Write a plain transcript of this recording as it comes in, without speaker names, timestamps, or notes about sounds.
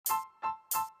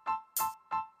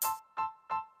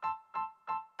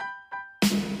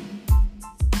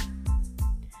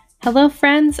Hello,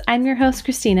 friends. I'm your host,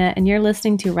 Christina, and you're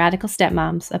listening to Radical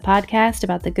Stepmoms, a podcast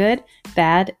about the good,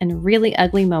 bad, and really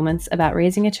ugly moments about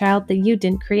raising a child that you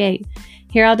didn't create.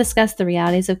 Here I'll discuss the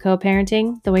realities of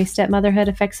co-parenting, the way stepmotherhood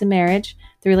affects a marriage,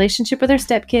 the relationship with our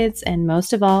stepkids, and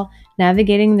most of all,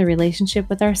 navigating the relationship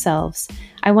with ourselves.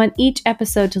 I want each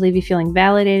episode to leave you feeling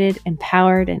validated,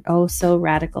 empowered, and oh so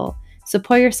radical. So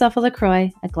pour yourself a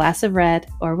LaCroix, a glass of red,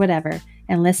 or whatever,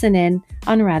 and listen in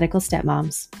on Radical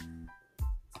Stepmoms.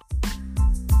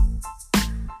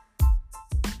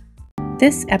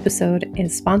 This episode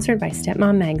is sponsored by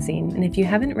Stepmom Magazine, and if you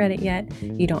haven't read it yet,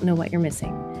 you don't know what you're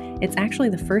missing. It's actually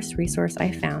the first resource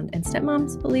I found, and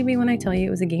stepmoms, believe me when I tell you,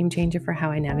 it was a game changer for how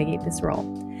I navigate this role.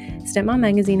 Stepmom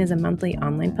Magazine is a monthly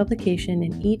online publication,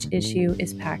 and each issue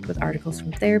is packed with articles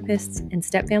from therapists and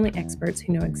stepfamily experts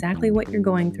who know exactly what you're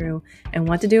going through and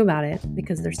what to do about it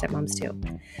because they're stepmoms too.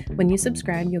 When you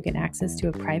subscribe, you'll get access to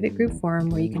a private group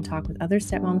forum where you can talk with other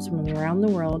stepmoms from around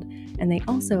the world, and they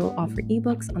also offer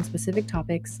ebooks on specific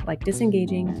topics like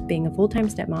disengaging, being a full-time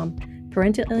stepmom,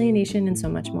 parental alienation, and so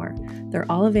much more. They're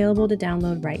all available to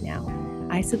download right now.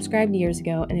 I subscribed years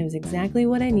ago, and it was exactly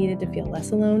what I needed to feel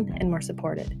less alone and more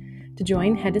supported. To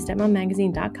join, head to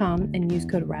stepmommagazine.com and use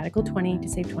code RADICAL20 to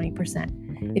save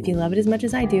 20%. If you love it as much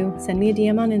as I do, send me a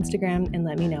DM on Instagram and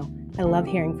let me know. I love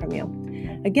hearing from you.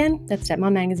 Again, that's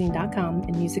stepmommagazine.com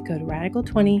and use the code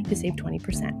RADICAL20 to save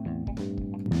 20%.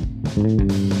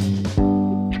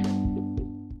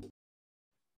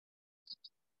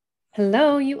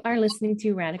 Hello, you are listening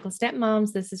to Radical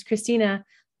Stepmoms. This is Christina.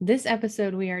 This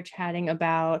episode, we are chatting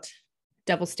about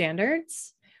double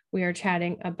standards. We are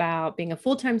chatting about being a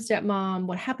full-time stepmom,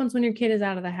 what happens when your kid is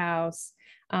out of the house.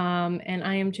 And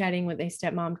I am chatting with a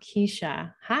stepmom,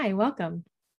 Keisha. Hi, welcome.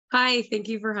 Hi, thank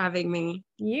you for having me.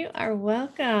 You are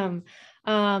welcome.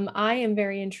 I am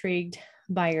very intrigued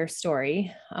by your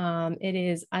story. It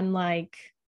is unlike,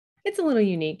 it's a little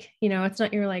unique. You know, it's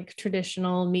not your like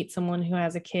traditional meet someone who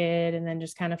has a kid and then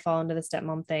just kind of fall into the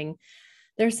stepmom thing.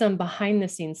 There's some behind the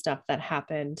scenes stuff that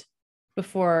happened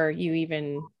before you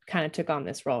even kind of took on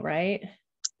this role, right?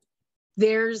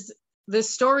 The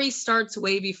story starts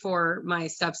way before my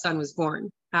stepson was born,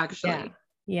 actually.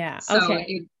 Yeah. So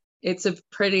Okay. it's a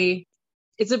pretty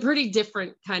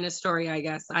different kind of story, I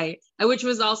guess. Which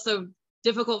was also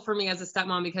difficult for me as a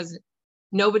stepmom because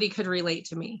nobody could relate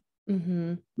to me.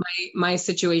 Mm-hmm. My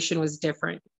situation was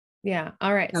different. Yeah.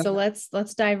 All right. So let's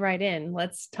dive right in.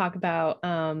 Let's talk about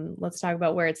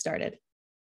where it started.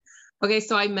 Okay.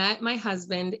 So I met my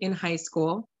husband in high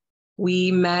school.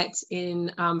 We met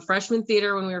in freshman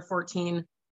theater when we were 14.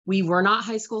 We were not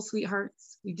high school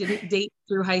sweethearts. We didn't date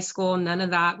through high school, none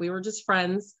of that. We were just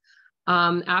friends.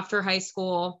 After high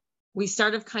school, we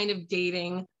started kind of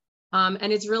dating.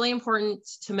 And it's really important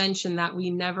to mention that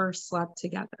we never slept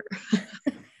together.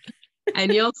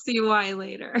 And you'll see why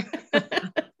later.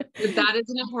 But that is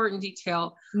an important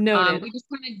detail. Noted. We just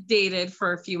kind of dated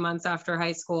for a few months after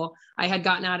high school. I had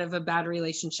gotten out of a bad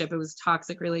relationship. It was a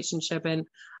toxic relationship. And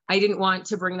I didn't want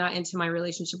to bring that into my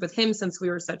relationship with him since we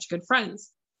were such good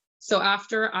friends. So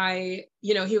after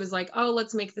he was like, oh,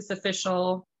 let's make this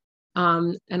official.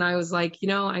 And I was like,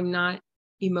 I'm not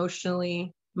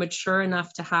emotionally mature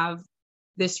enough to have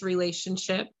this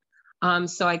relationship.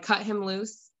 So I cut him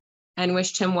loose and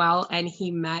wished him well. And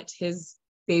he met his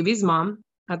baby's mom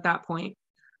at that point.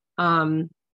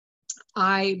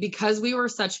 Because we were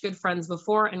such good friends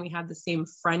before and we had the same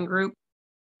friend group,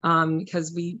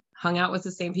 because we hung out with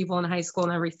the same people in high school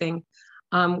and everything.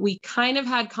 We kind of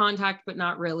had contact, but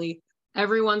not really.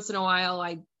 Every once in a while,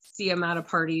 I'd see him at a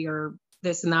party or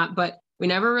this and that, but we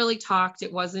never really talked.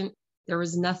 There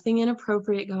was nothing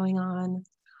inappropriate going on.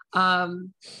 I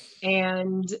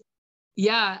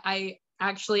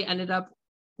actually ended up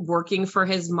working for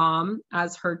his mom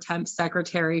as her temp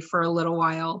secretary for a little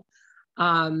while.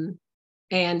 And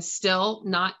still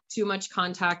not too much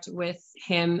contact with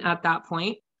him at that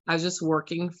point. I was just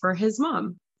working for his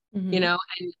mom, and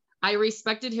I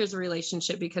respected his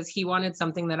relationship because he wanted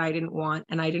something that I didn't want,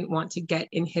 and I didn't want to get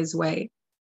in his way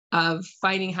of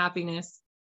finding happiness.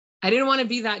 I didn't want to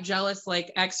be that jealous,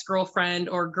 like ex-girlfriend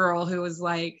or girl who was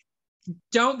like,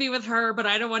 don't be with her, but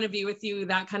I don't want to be with you,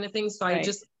 that kind of thing. So I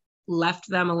just left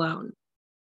them alone.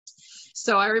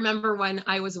 So I remember when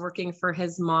I was working for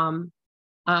his mom,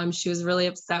 she was really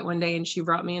upset one day and she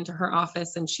brought me into her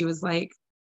office and she was like,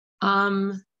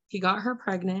 he got her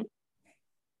pregnant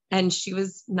and she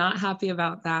was not happy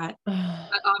about that.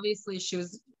 But obviously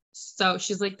she's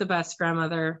like the best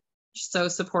grandmother, so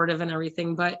supportive and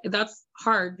everything, but that's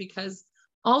hard because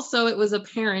also it was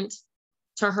apparent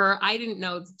to her, I didn't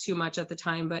know too much at the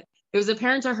time, but it was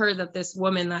apparent to her that this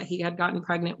woman that he had gotten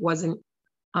pregnant wasn't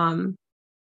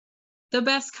the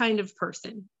best kind of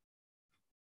person.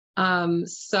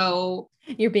 So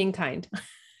you're being kind.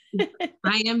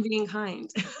 I am being kind.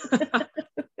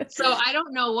 So I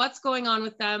don't know what's going on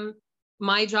with them.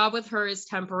 My job with her is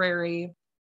temporary.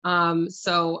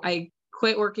 So I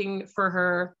quit working for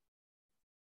her.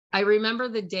 I remember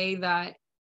the day that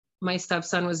my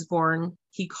stepson was born.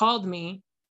 He called me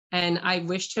and I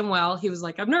wished him well. He was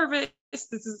like, I'm nervous.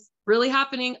 This is really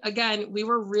happening. Again, we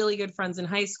were really good friends in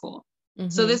high school.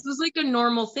 So this was like a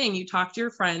normal thing. You talk to your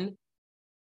friend.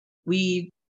 We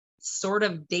sort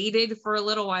of dated for a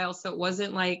little while. So it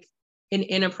wasn't like an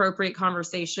inappropriate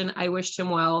conversation. I wished him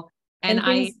well.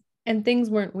 And things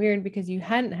weren't weird because you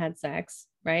hadn't had sex,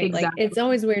 right? Exactly. Like it's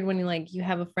always weird when you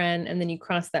have a friend and then you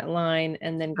cross that line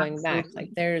and then going Absolutely.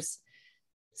 back. Like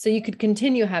so you could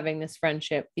continue having this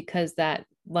friendship because that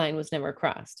line was never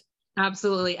crossed.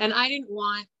 Absolutely. And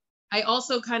I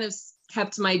also kind of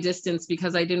kept my distance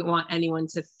because I didn't want anyone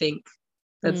to think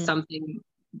that something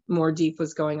more deep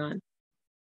was going on.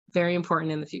 Very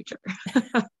important in the future.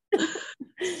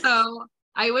 So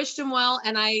I wished him well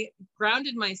and I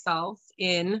grounded myself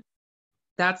in,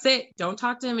 that's it. Don't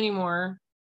talk to him anymore.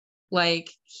 Like,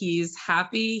 he's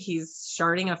happy. He's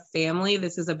starting a family.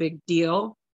 This is a big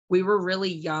deal. We were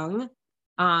really young.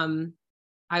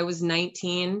 I was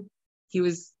 19. He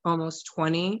was almost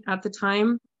 20 at the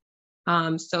time.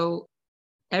 So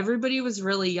everybody was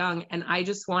really young and I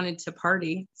just wanted to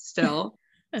party still.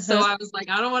 So I was like,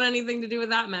 I don't want anything to do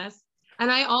with that mess.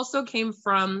 And I also came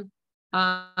from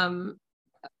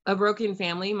a broken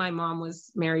family. My mom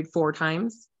was married 4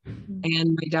 times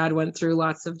and my dad went through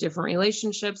lots of different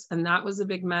relationships and that was a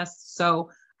big mess.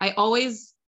 So I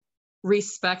always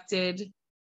respected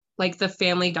like the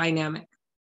family dynamic.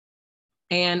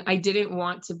 And I didn't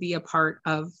want to be a part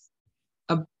of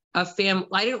a family.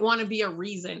 I didn't want to be a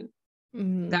reason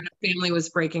that a family was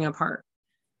breaking apart.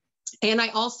 And I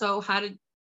also had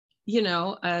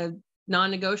a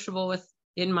non-negotiable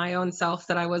within my own self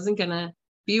that I wasn't going to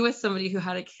be with somebody who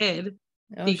had a kid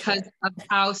because of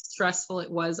how stressful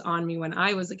it was on me when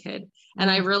I was a kid.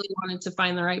 And I really wanted to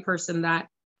find the right person that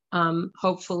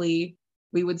hopefully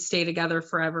we would stay together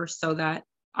forever so that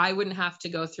I wouldn't have to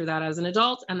go through that as an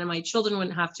adult. And then my children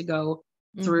wouldn't have to go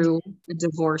through a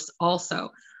divorce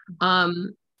also.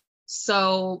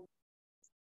 So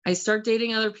I start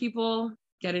dating other people,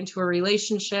 get into a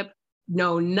relationship,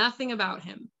 know nothing about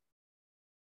him.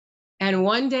 And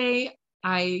one day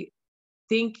I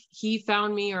think he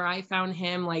found me or I found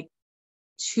him like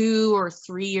 2 or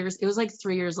 3 years. It was like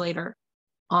 3 years later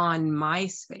on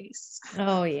MySpace.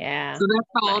 Oh yeah. So that's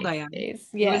how old I am. Yes.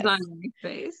 It was on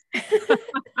MySpace.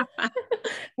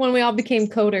 When we all became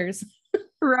coders.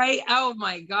 Right. Oh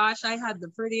my gosh. I had the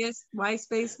prettiest MySpace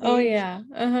page. Oh yeah.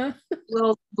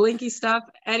 Little blinky stuff.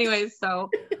 Anyways, so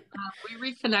we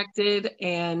reconnected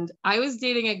and I was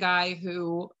dating a guy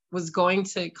who was going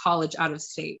to college out of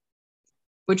state,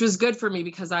 which was good for me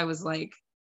because I was like,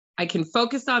 I can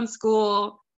focus on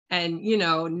school and,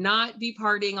 not be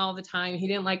partying all the time. He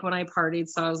didn't like when I partied.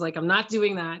 So I was like, I'm not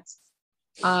doing that.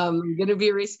 I'm going to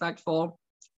be respectful.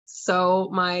 So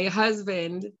my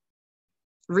husband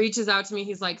reaches out to me.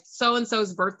 He's like,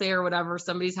 so-and-so's birthday or whatever.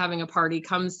 Somebody's having a party.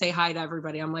 Come say hi to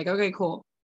everybody. I'm like, okay, cool.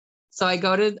 So I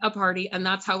go to a party and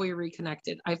that's how we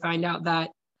reconnected. I find out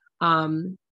that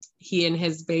he and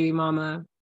his baby mama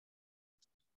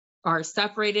are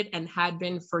separated and had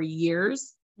been for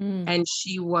years. And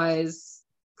she was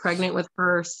pregnant with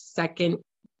her second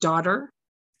daughter.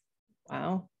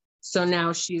 Wow. So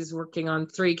now she's working on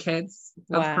 3 kids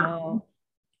of her own.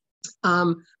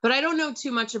 But I don't know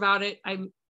too much about it.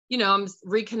 I'm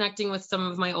reconnecting with some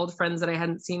of my old friends that I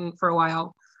hadn't seen for a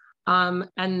while.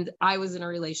 And I was in a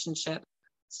relationship.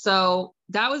 So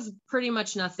that was pretty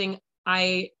much nothing.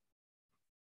 I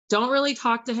don't really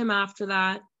talk to him after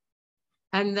that.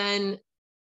 And then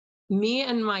me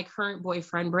and my current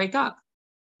boyfriend break up.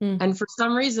 And for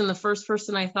some reason, the first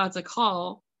person I thought to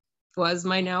call was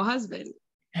my now husband.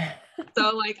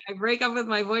 So like I break up with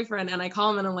my boyfriend and I call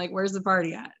him and I'm like, where's the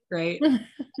party at? Right.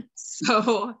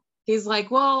 So he's like,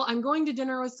 well, I'm going to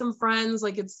dinner with some friends.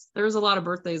 Like there's a lot of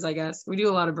birthdays, I guess. We do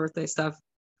a lot of birthday stuff.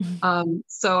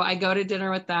 So I go to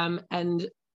dinner with them and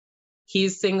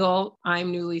he's single.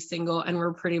 I'm newly single and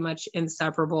we're pretty much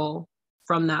inseparable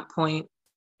from that point.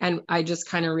 And I just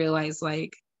kind of realized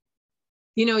like,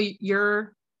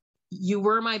 you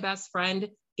were my best friend.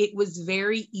 It was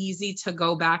very easy to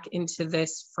go back into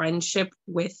this friendship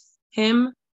with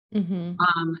him.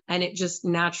 And it just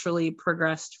naturally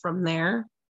progressed from there.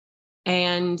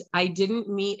 And I didn't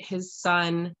meet his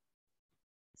son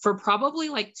for probably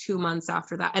like 2 months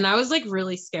after that. And I was like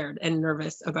really scared and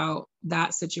nervous about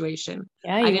that situation.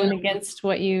 Yeah, I you didn't went against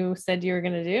what you said you were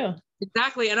going to do.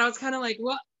 exactly. And I was kind of like,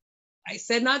 well, I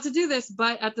said not to do this,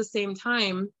 but at the same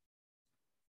time,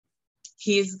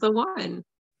 he's the one.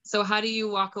 So how do you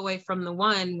walk away from the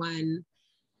one when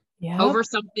over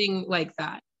something like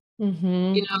that?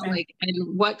 You know, like,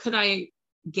 and what could I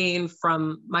gain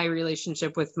from my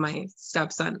relationship with my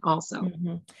stepson also?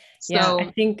 Yeah, So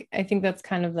I think that's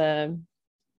kind of the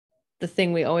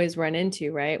thing we always run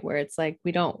into, right? Where it's like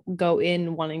we don't go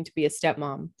in wanting to be a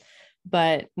stepmom,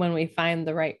 but when we find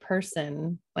the right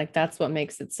person, like that's what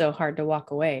makes it so hard to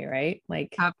walk away, right?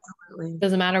 Like absolutely.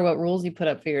 Doesn't matter what rules you put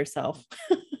up for yourself.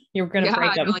 You're going to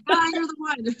break them. You're like, you're the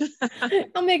one.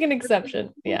 I'll make an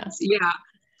exception. Yeah. Yeah.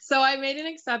 So I made an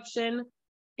exception,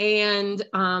 and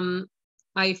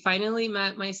I finally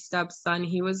met my stepson.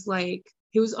 He was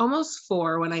almost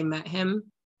 4 when I met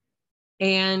him.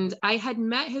 And I had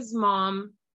met his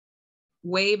mom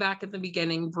way back at the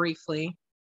beginning briefly.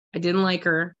 I didn't like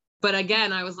her. But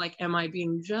again, I was like, am I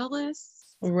being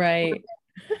jealous? Right.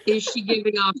 Is she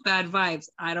giving off bad vibes?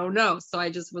 I don't know. So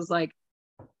I just was like,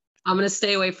 I'm going to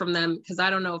stay away from them because I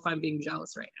don't know if I'm being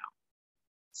jealous right now.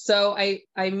 So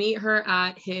I meet her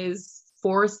at his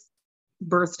 4th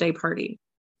birthday party.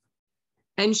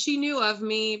 And she knew of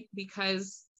me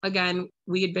because, again,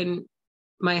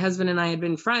 my husband and I had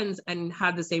been friends and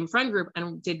had the same friend group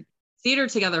and did theater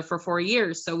together for 4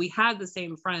 years. So we had the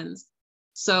same friends.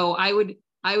 So I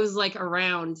was like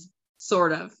around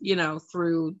sort of,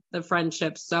 through the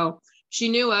friendship. So she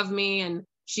knew of me, and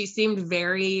she seemed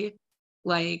very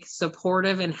like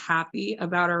supportive and happy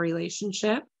about our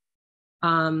relationship.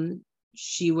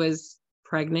 She was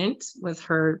pregnant with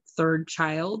her 3rd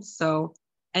child. So,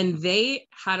 and they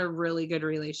had a really good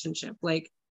relationship. Like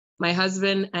my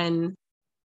husband and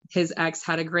his ex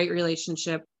had a great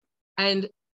relationship. And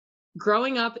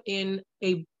growing up in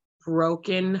a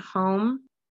broken home,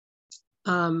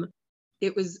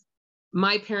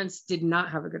 my parents did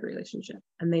not have a good relationship,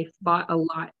 and they fought a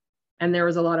lot. And there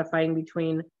was a lot of fighting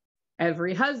between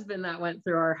every husband that went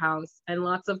through our house, and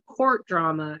lots of court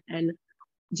drama and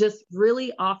just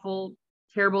really awful,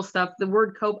 terrible stuff. The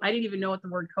word I didn't even know what the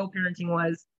word co-parenting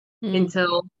was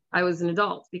until I was an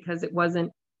adult, because it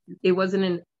wasn't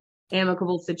an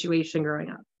amicable situation growing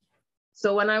up.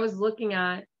 So when I was looking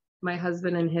at my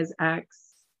husband and his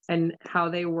ex and how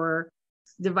they were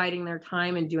dividing their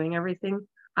time and doing everything,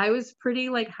 I was pretty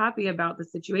like happy about the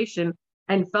situation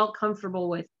and felt comfortable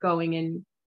with going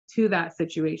into that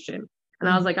situation. And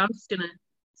I was like, I'm just gonna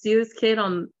see this kid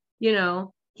on,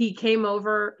 he came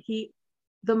over,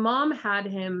 the mom had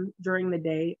him during the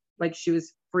day, like she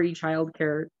was free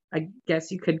childcare, I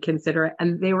guess you could consider it.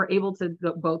 And they were able to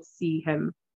both see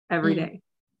him every day.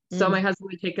 So my husband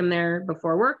would take him there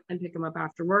before work and pick him up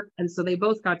after work. And so they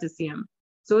both got to see him.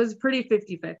 So it was pretty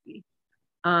 50-50.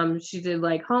 She did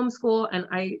like homeschool, and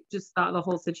I just thought the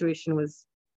whole situation was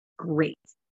great.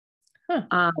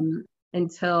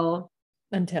 Until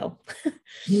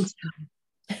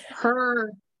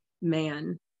her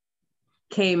man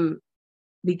became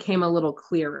a little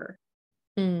clearer.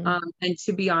 And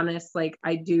to be honest, like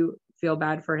I do feel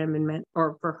bad for him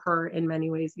or for her in many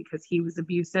ways, because he was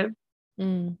abusive.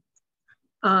 And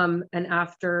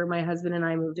after my husband and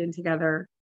I moved in together,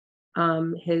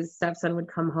 his stepson would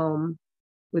come home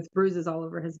with bruises all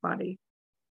over his body.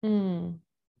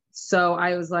 So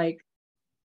I was like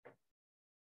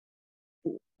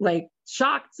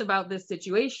shocked about this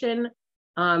situation.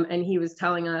 And he was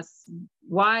telling us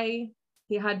why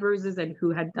he had bruises and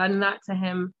who had done that to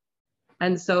him.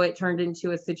 And so it turned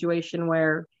into a situation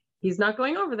where he's not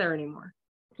going over there anymore.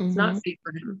 It's not safe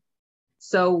for him.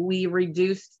 So we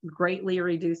greatly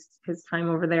reduced his time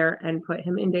over there and put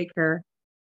him in daycare.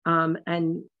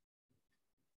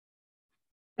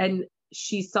 And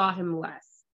she saw him less.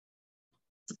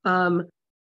 And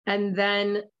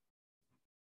then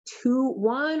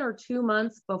 1 or 2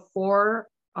 months before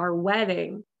our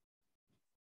wedding,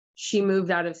 she moved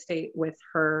out of state with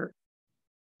her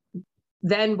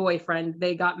then boyfriend.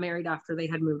 They got married after they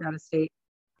had moved out of state,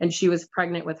 and she was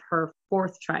pregnant with her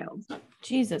 4th child.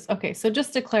 Jesus. Okay. So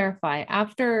just to clarify,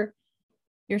 after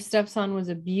your stepson was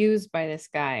abused by this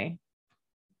guy,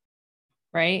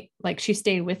 right? Like she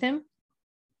stayed with him?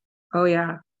 Oh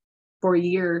yeah. For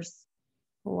years.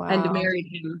 Wow. And married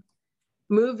him.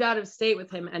 Moved out of state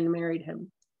with him and married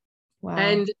him. Wow.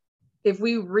 And if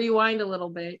we rewind a little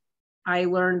bit, I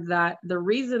learned that the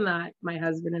reason that my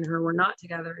husband and her were not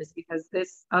together is because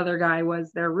this other guy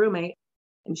was their roommate,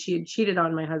 and she had cheated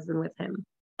on my husband with him.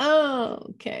 Oh,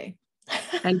 okay.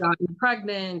 And gotten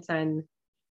pregnant, and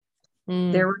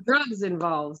there were drugs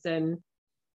involved and,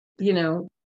 you know,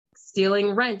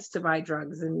 stealing rent to buy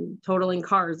drugs and totaling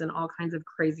cars and all kinds of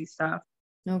crazy stuff.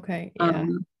 Okay. Yeah.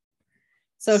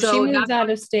 So she moves out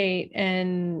of state,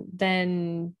 and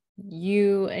then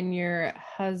you and your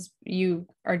husband, you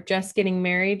are just getting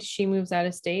married. She moves out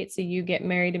of state. So you get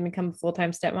married and become a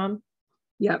full-time stepmom.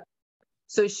 Yep.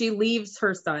 So she leaves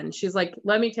her son. She's like,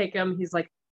 let me take him. He's like,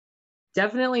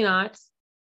 definitely not.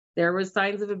 There was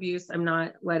signs of abuse. I'm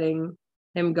not letting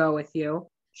him go with you.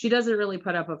 She doesn't really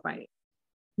put up a fight.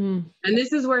 And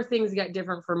this is where things get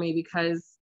different for me, because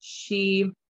she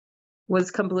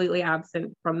was completely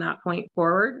absent from that point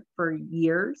forward for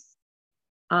years.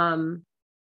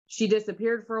 She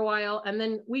disappeared for a while, and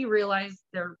then we realized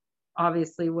there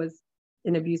obviously was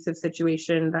an abusive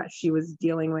situation that she was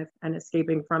dealing with and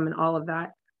escaping from and all of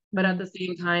that. But at the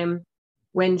same time,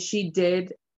 when she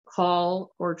did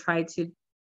call or try to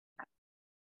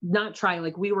not try,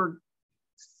 like we were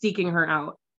seeking her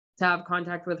out to have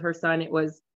contact with her son, it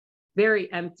was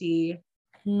very empty.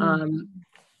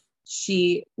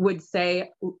 She would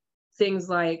say things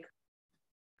like,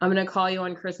 I'm going to call you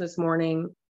on Christmas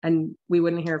morning, and we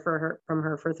wouldn't hear from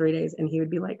her for 3 days. And he would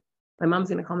be like, my mom's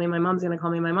going to call me. My mom's going to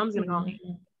call me. My mom's going to call me.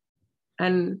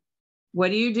 And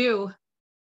what do you do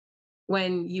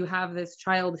when you have this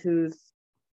child who's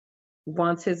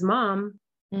wants his mom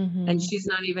and she's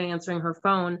not even answering her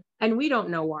phone? And we don't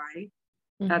know why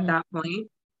at that point.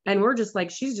 And we're just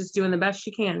like, she's just doing the best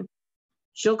she can.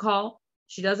 She'll call,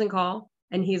 she doesn't call.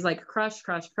 And he's like, crush.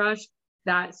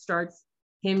 That starts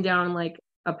him down like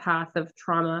a path of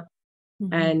trauma.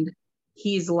 And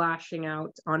he's lashing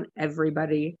out on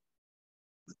everybody.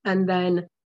 And then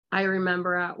I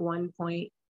remember at one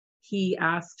point he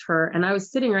asked her, and I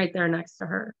was sitting right there next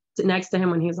to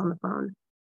him when he was on the phone.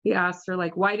 He asked her,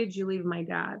 like, why did you leave my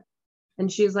dad?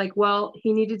 And she's like, well,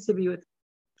 he needed to be with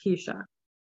Keisha.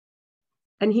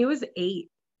 And he was 8.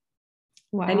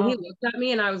 Wow. And he looked at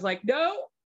me and I was like, no.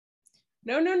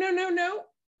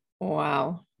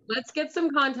 Wow. Let's get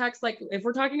some context. Like, if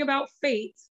we're talking about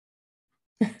fate,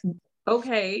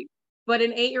 okay. But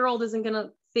an 8-year-old isn't going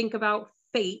to think about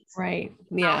fate. Right.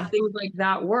 Yeah. How things like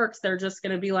that works. They're just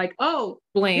going to be like, oh,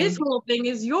 blame. This whole thing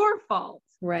is your fault.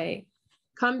 Right.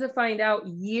 Come to find out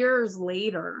years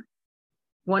later,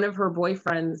 one of her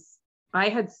boyfriends, I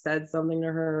had said something to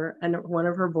her, and one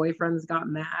of her boyfriends got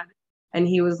mad. And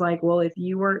he was like, well, if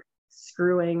you were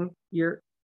screwing your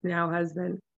now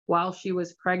husband while she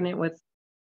was pregnant with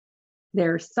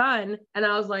their son. And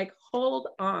I was like, hold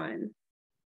on.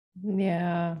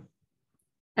 Yeah.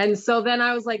 And so then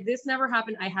I was like, this never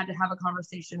happened. I had to have a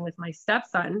conversation with my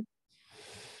stepson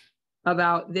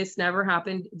about this never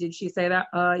happened. Did she say that?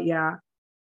 Yeah.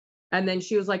 And then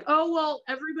she was like, oh, well,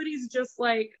 everybody's just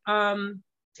like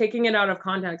taking it out of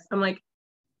context. I'm like,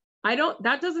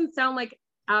 that doesn't sound like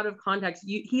out of context.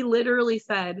 He literally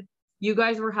said you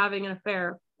guys were having an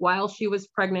affair while she was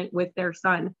pregnant with their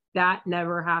son. That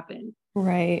never happened.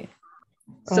 Right.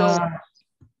 So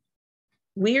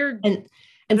weird.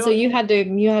 And so you had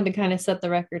to kind of set the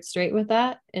record straight with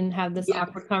that and have this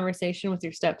awkward conversation with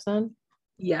your stepson.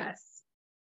 Yes.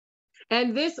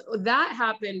 And that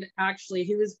happened, actually,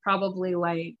 he was probably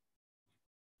like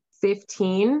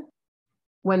 15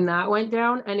 when that went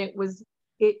down. And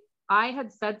I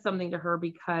had said something to her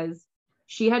because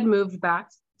she had moved back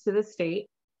to the state.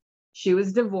 She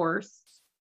was divorced,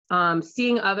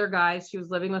 seeing other guys. She was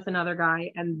living with another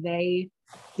guy, and they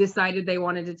decided they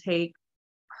wanted to take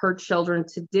her children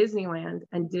to Disneyland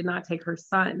and did not take her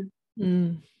son.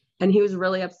 And he was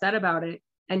really upset about it.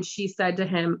 And she said to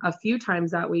him a few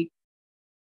times that week,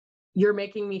 you're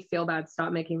making me feel bad.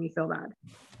 Stop making me feel bad.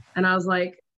 And I was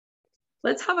like,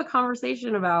 let's have a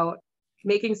conversation about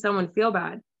making someone feel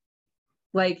bad.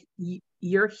 Like,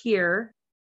 you're here.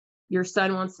 Your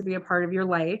son wants to be a part of your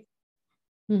life.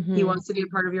 He wants to be a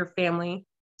part of your family.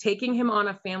 Taking him on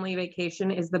a family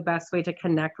vacation is the best way to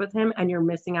connect with him, and you're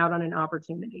missing out on an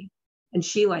opportunity. And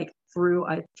she like threw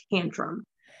a tantrum.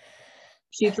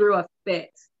 She threw a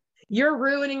fit. You're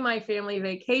ruining my family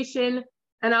vacation.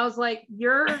 And I was like,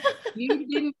 you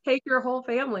didn't take your whole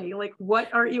family. Like,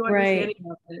 what aren't you understanding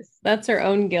about this? That's her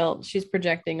own guilt. She's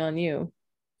projecting on you.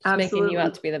 She's making you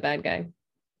out to be the bad guy.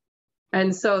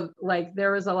 And so like,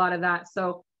 there was a lot of that.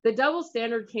 So the double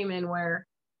standard came in where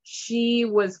she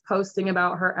was posting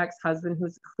about her ex-husband,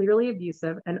 who's clearly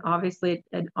abusive and obviously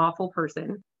an awful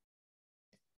person.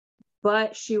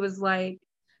 But she was like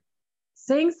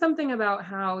saying something about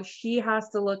how she has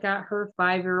to look at her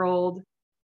 5-year-old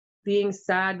being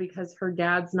sad because her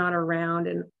dad's not around.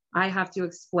 And I have to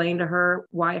explain to her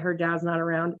why her dad's not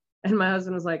around. And my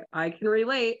husband was like, I can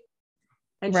relate.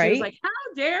 And she was like, how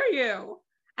dare you?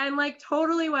 And like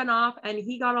totally went off. And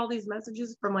he got all these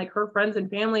messages from like her friends and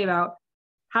family about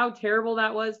how terrible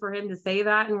that was for him to say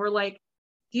that. And we're like,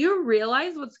 do you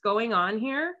realize what's going on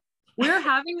here? We're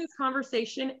having this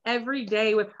conversation every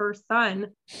day with her son.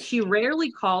 She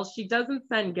rarely calls. She doesn't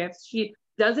send gifts. She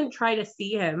doesn't try to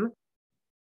see him.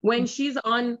 When she's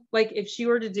on, like, if she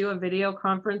were to do a video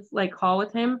conference, like call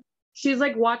with him, she's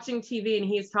like watching TV and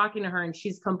he's talking to her and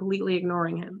she's completely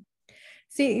ignoring him.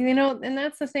 See, you know, and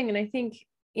that's the thing. And I think,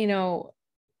 you know,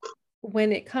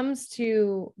 when it comes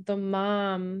to the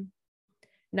mom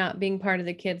not being part of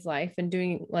the kid's life and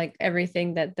doing like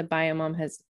everything that the bio mom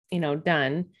has, you know,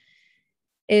 done,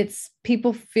 it's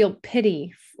people feel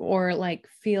pity or like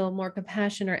feel more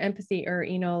compassion or empathy or,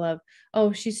 you know, of,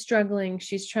 oh, she's struggling,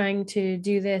 she's trying to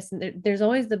do this. And there's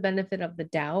always the benefit of the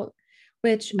doubt,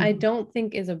 which I don't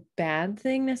think is a bad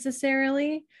thing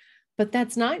necessarily, but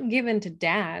that's not given to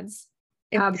dads.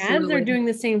 If dads are doing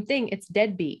the same thing, it's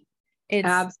deadbeat. It's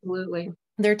absolutely,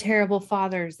 they're terrible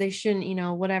fathers. They shouldn't, you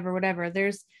know, whatever.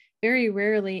 There's very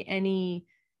rarely any.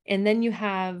 And then you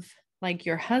have like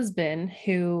your husband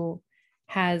who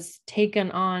has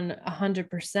taken on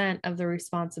 100% of the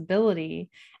responsibility.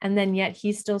 And then yet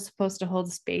he's still supposed to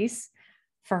hold space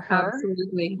for her.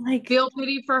 Absolutely. Like, feel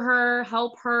pity for her,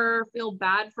 help her, feel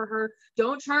bad for her.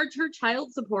 Don't charge her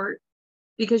child support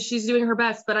because she's doing her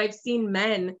best. But I've seen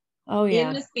men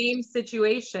in the same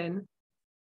situation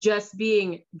just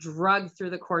being drugged through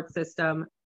the court system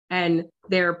and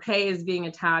their pay is being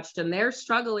attached and they're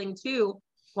struggling too.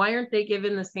 Why aren't they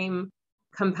given the same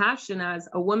compassion as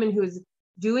a woman who's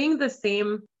doing the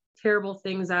same terrible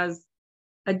things as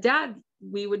a dad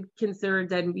we would consider a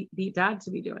deadbeat dad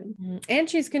to be doing? And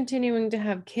she's continuing to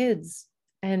have kids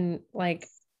and like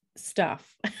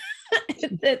stuff.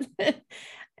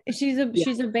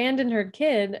 She's abandoned her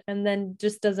kid and then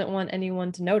just doesn't want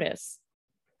anyone to notice.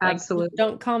 Like, absolutely.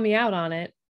 Don't call me out on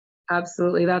it.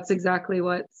 Absolutely. That's exactly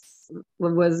what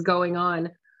was going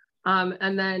on.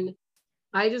 And then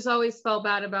I just always felt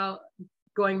bad about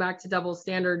going back to double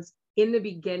standards. In the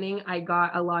beginning, I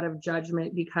got a lot of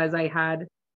judgment because I had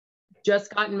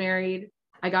just gotten married.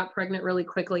 I got pregnant really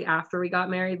quickly after we got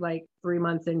married, like 3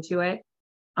 months into it.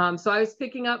 So I was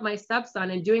picking up my stepson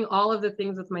and doing all of the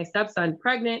things with my stepson,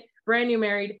 pregnant, brand new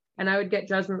married. And I would get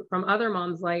judgment from other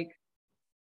moms like,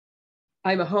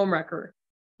 I'm a homewrecker.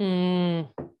 You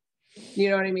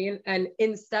know what I mean? And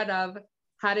instead of,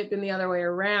 had it been the other way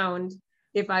around,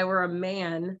 if I were a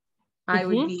man, I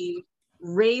would be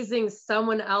raising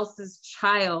someone else's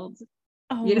child.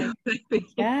 Oh, you know?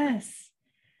 Yes.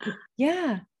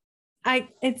 Yeah.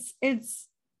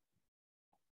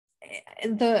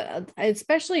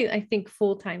 Especially I think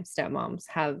full-time stepmoms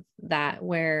have that,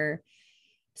 where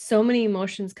so many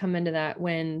emotions come into that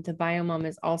when the bio mom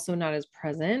is also not as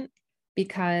present,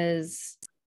 because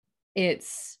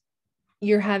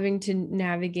you're having to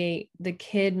navigate the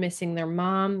kid missing their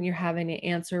mom. You're having to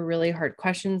answer really hard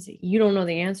questions you don't know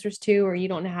the answers to, or you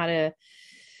don't know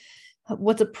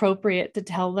what's appropriate to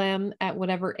tell them at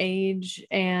whatever age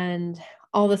and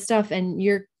all the stuff. And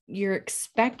you're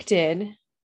expected,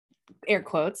 air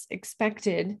quotes,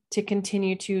 expected to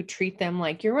continue to treat them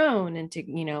like your own and to,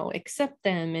 you know, accept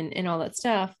them and all that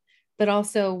stuff. But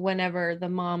also whenever the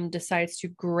mom decides to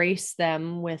grace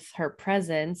them with her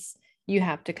presence, you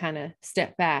have to kind of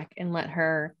step back and let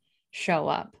her show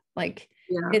up. Like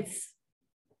it's,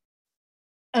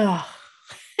 and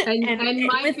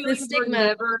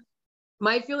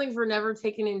my feelings were never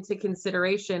taken into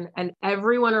consideration. And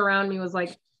everyone around me was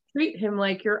like, treat him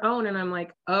like your own. And I'm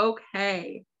like,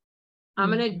 okay,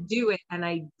 I'm going to do it. And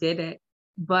I did it.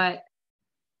 But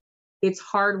it's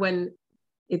hard when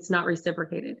it's not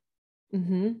reciprocated.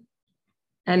 And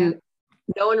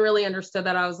no one really understood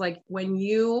that. I was like,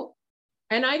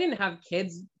 and I didn't have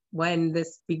kids when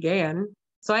this began,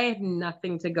 so I had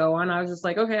nothing to go on. I was just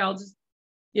like, okay, I'll just,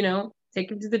 you know, take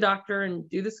him to the doctor and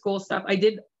do the school stuff. I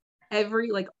did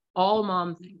all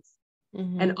mom things.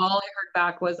 And all I heard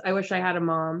back was, I wish I had a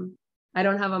mom. I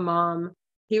don't have a mom.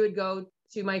 He would go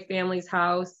to my family's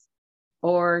house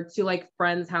or to like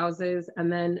friends' houses. And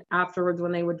then afterwards,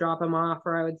 when they would drop him off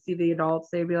or I would see the adults,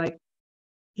 they'd be like,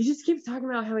 he just keeps talking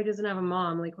about how he doesn't have a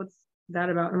mom. Like, what's that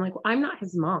about? And I'm like, well, I'm not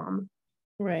his mom.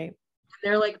 Right. And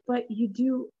they're like, but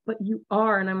you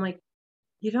are. And I'm like,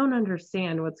 you don't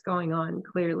understand what's going on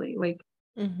clearly. Like,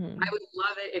 I would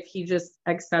love it if he just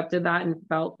accepted that and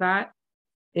felt that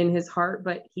in his heart,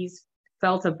 but he's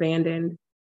felt abandoned.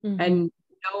 And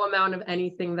no amount of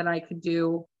anything that I could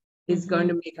do is going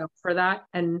to make up for that.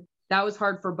 And that was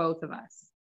hard for both of us.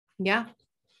 Yeah.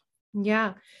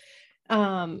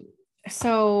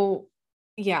 So,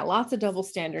 yeah, lots of double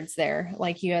standards there.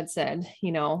 Like you had said,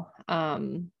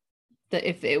 that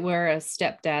if it were a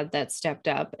stepdad that stepped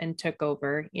up and took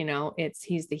over,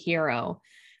 he's the hero.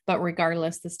 But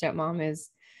regardless, the stepmom is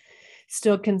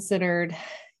still considered,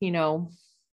 you know,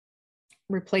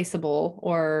 replaceable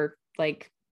or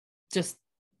like just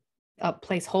a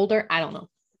placeholder. I don't know.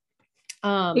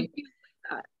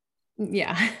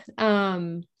 Yeah.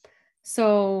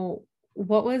 So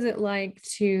what was it like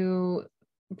to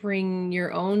bring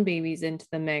your own babies into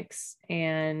the mix?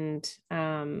 And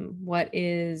how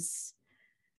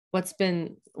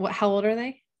old are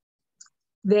they?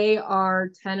 They are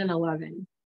 10 and 11.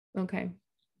 Okay. Two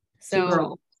So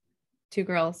girls. Two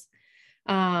girls.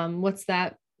 What's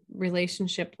that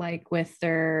relationship like with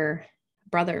their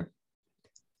brother?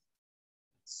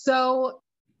 So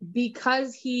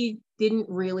because he didn't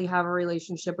really have a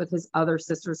relationship with his other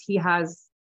sisters, he has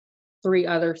 3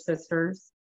 other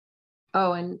sisters.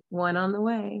 Oh, and one on the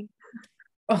way.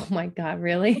 Oh my God,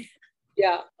 really?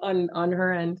 Yeah, on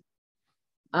her end.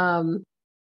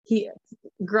 He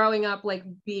growing up, like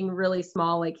being really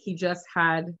small, like he just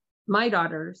had my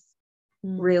daughters.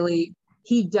 Really,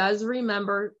 he does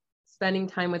remember spending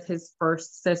time with his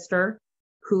first sister,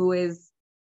 who is,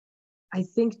 I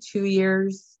think, 2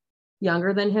 years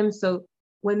younger than him. So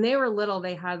when they were little,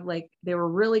 they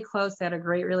were really close. They had a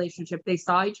great relationship. They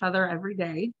saw each other every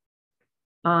day.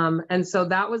 And so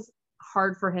that was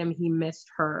hard for him. He missed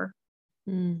her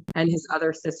and his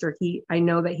other sister. I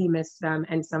know that he missed them.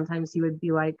 And sometimes he would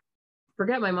be like,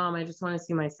 forget my mom. I just want to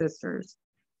see my sisters.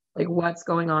 Like, what's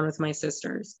going on with my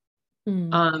sisters?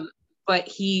 But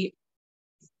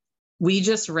we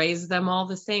just raised them all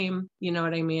the same, you know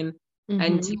what I mean?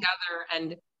 And together,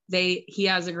 and he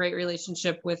has a great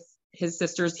relationship with his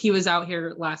sisters. He was out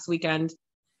here last weekend,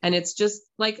 and it's just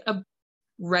like a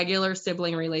regular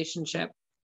sibling relationship.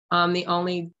 The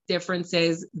only difference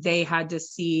is they had to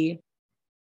see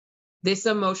this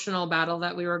emotional battle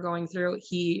that we were going through.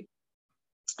 He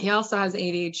also has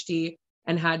ADHD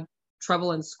and had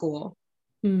trouble in school.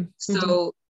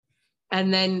 So,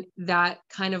 and then that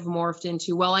kind of morphed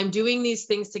into, well, I'm doing these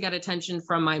things to get attention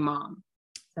from my mom.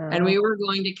 And we were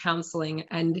going to counseling,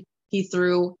 and he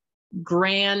threw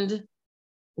grand,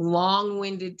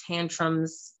 long-winded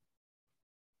tantrums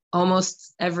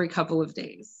almost every couple of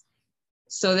days.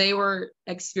 So they were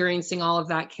experiencing all of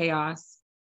that chaos.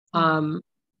 And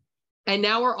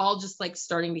now we're all just like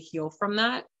starting to heal from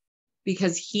that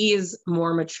because he is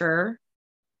more mature.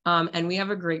 And we have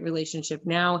a great relationship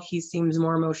now. He seems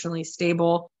more emotionally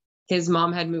stable. His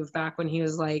mom had moved back when he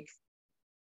was like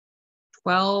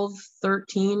 12,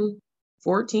 13,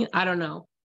 14. I don't know.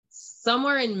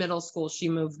 Somewhere in middle school, she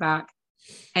moved back,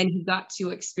 and he got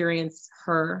to experience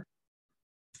her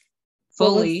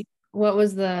fully.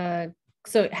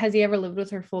 So has he ever lived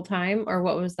with her full time, or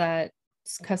what was that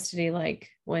custody like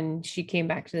when she came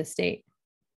back to the state?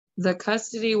 The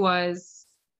custody was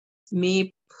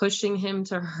me pushing him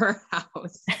to her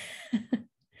house,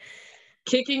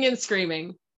 kicking and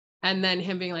screaming, and then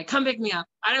him being like, come pick me up.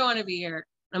 I don't want to be here.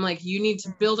 I'm like, you need to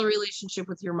build a relationship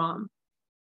with your mom.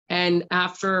 And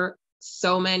after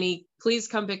so many, please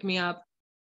come pick me up.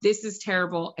 This is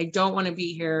terrible. I don't want to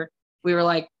be here. We were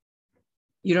like,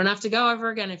 you don't have to go ever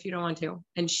again if you don't want to.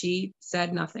 And she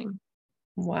said nothing.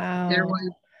 Wow. There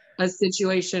was a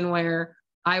situation where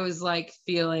I was like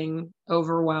feeling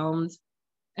overwhelmed,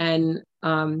 and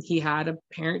he had a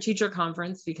parent teacher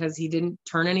conference because he didn't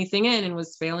turn anything in and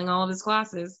was failing all of his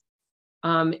classes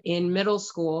in middle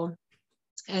school.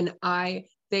 And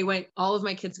all of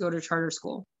my kids go to charter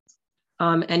school.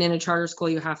 And in a charter school,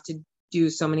 you have to do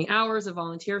so many hours of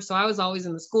volunteer. So I was always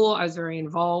in the school. I was very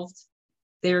involved.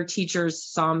 Their teachers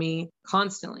saw me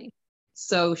constantly.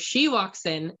 So she walks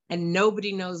in and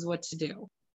nobody knows what to do.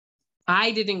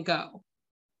 I didn't go.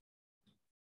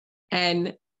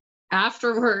 And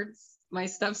afterwards, my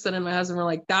stepson and my husband were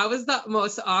like, that was the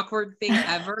most awkward thing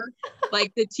ever.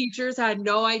 Like the teachers had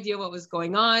no idea what was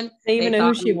going on. They even know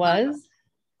who she was?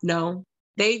 No.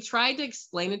 They tried to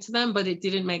explain it to them, but it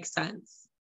didn't make sense.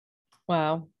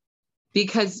 Wow.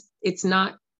 Because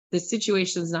the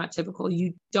situation is not typical.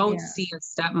 You don't see a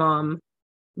stepmom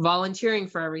volunteering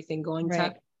for everything, going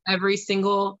to every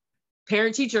single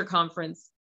parent-teacher conference,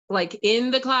 like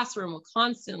in the classroom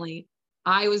constantly.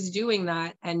 I was doing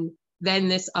that. And then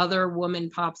this other woman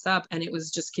pops up, and it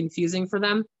was just confusing for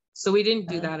them. So we didn't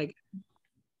do that again.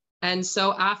 And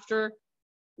so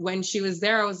when she was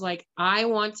there, I was like, I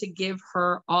want to give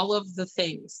her all of the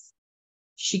things.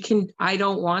 I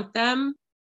don't want them.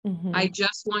 I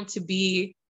just want to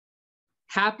be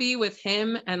happy with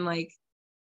him and like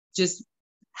just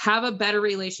have a better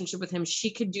relationship with him.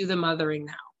 She could do the mothering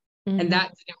now. and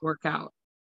that didn't work out.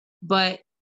 But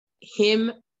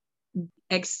him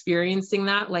experiencing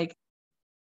that, like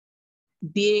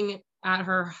being at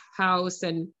her house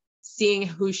and seeing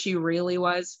who she really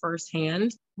was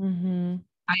firsthand,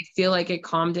 I feel like it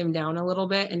calmed him down a little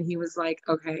bit. And he was like,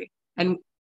 okay. And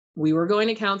we were going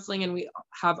to counseling, and we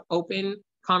have open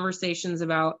conversations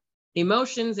about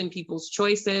emotions and people's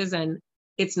choices. And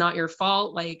it's not your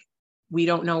fault. Like, we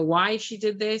don't know why she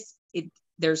did this.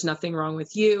 There's nothing wrong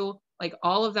with you, like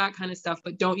all of that kind of stuff.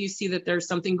 But don't you see that there's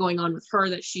something going on with her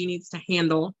that she needs to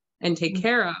handle and take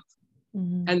care of?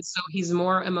 And so he's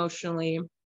more emotionally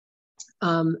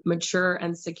mature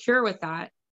and secure with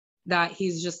that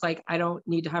he's just like, I don't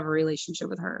need to have a relationship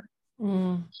with her.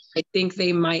 I think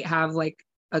they might have like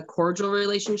a cordial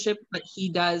relationship, but he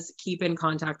does keep in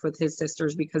contact with his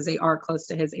sisters because they are close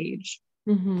to his age.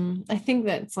 I think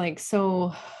that's like,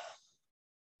 so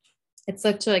it's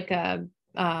such like a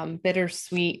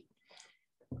bittersweet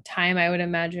time, I would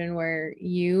imagine, where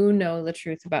you know the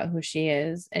truth about who she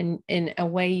is, and in a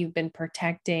way you've been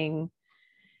protecting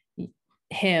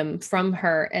him from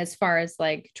her, as far as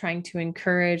like trying to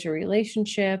encourage a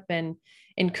relationship and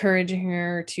encouraging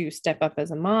her to step up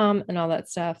as a mom and all that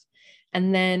stuff.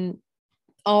 And then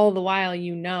all the while,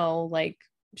 you know, like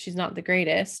she's not the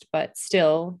greatest, but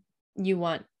still you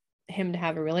want him to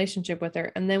have a relationship with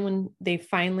her. And then when they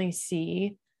finally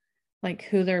see like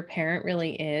who their parent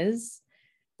really is,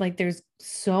 like there's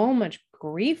so much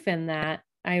grief in that,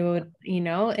 I would,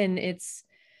 and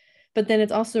but then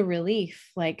it's also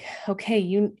relief. Like,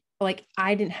 okay,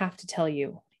 I didn't have to tell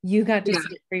you, you got to see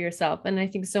it for yourself. And I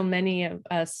think so many of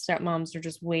us stepmoms are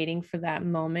just waiting for that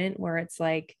moment where it's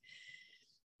like,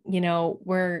 we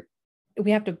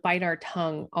have to bite our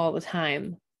tongue all the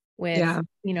time with,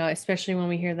 especially when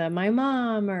we hear my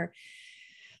mom or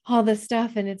all this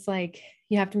stuff. And it's like,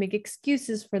 you have to make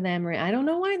excuses for them, or I don't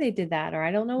know why they did that, or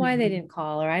I don't know why they didn't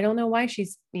call, or I don't know why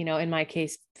she's, in my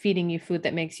case, feeding you food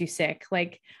that makes you sick,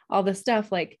 like all this stuff.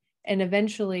 Like, and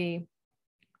eventually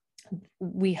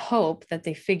we hope that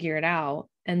they figure it out.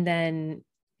 And then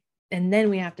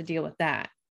we have to deal with that.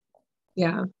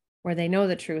 Yeah. Where they know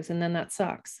the truth. And then that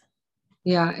sucks.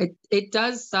 Yeah, it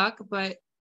does suck, but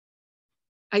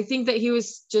I think that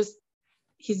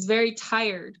he's very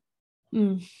tired.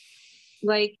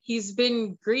 Like, he's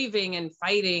been grieving and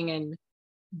fighting and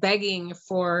begging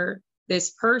for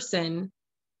this person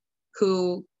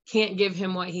who can't give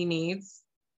him what he needs.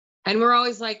 And we're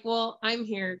always like, well, I'm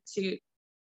here to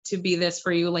be this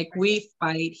for you. Like, we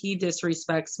fight, he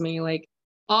disrespects me. Like,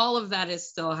 all of that is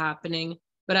still happening.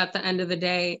 But at the end of the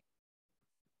day,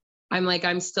 I'm like,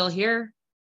 I'm still here.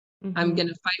 I'm going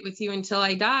to fight with you until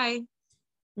I die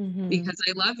because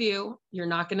I love you. You're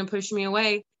not going to push me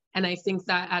away. And I think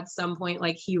that at some point,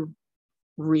 like, he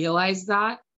realized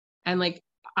that. And like,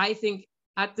 I think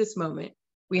at this moment,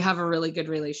 we have a really good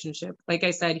relationship. Like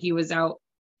I said, he was out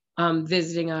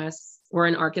visiting us. We're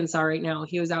in Arkansas right now.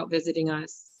 He was out visiting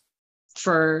us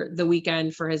for the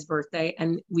weekend for his birthday.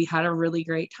 And we had a really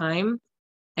great time.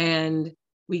 And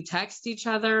we text each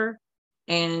other.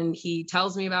 And he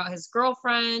tells me about his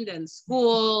girlfriend and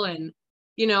school and,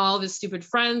 all of his stupid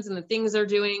friends and the things they're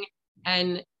doing.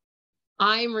 And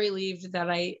I'm relieved that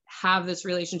I have this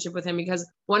relationship with him, because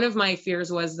one of my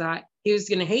fears was that he was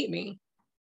going to hate me.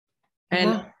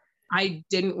 And I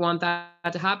didn't want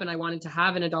that to happen. I wanted to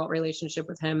have an adult relationship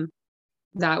with him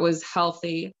that was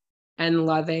healthy and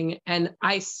loving. And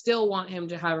I still want him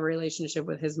to have a relationship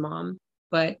with his mom,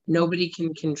 but nobody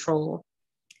can control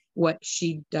what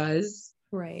she does.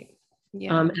 Right.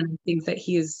 Yeah. And I think that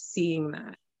he is seeing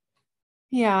that.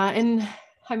 Yeah. And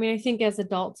I mean, I think as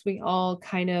adults, we all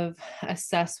kind of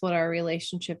assess what our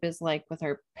relationship is like with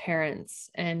our parents,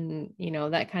 and,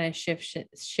 that kind of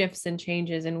shifts and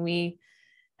changes. And we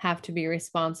have to be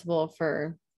responsible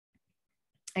for,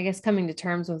 I guess, coming to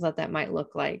terms with what that might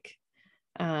look like.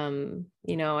 I've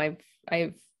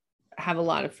have a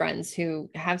lot of friends who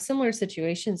have similar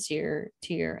situations to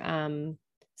your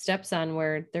stepson,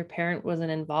 where their parent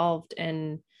wasn't involved.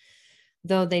 And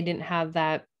though they didn't have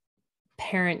that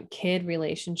parent-kid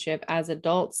relationship, as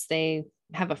adults, they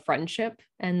have a friendship,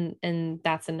 and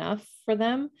that's enough for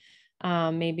them.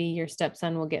 Maybe your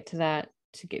stepson will get to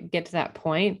that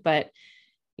point, but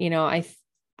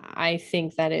I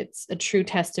think that it's a true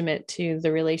testament to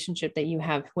the relationship that you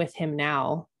have with him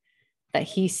now, that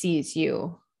he sees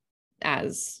you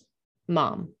as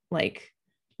mom. Like,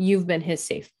 you've been his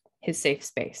safe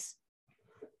space.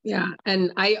 Yeah.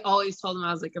 And I always told him,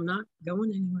 I was like, I'm not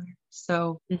going anywhere.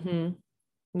 So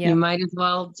you might as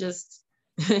well just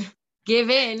give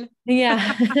in.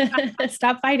 Yeah.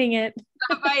 Stop fighting it.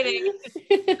 Stop fighting.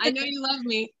 I know you love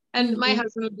me. And my Mhm.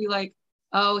 husband would be like,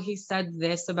 oh, he said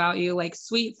this about you, like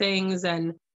sweet things,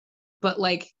 but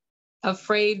like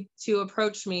afraid to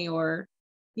approach me, or,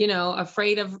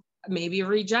 afraid of maybe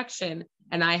rejection.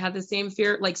 And I had the same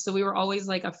fear. Like, so we were always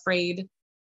like afraid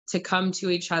to come to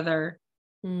each other,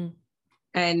 Mm.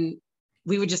 and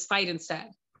we would just fight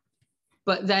instead.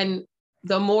 But then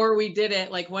the more we did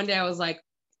it, like one day I was like,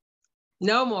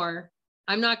 no more.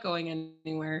 I'm not going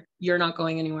anywhere. You're not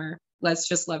going anywhere. Let's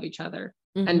just love each other.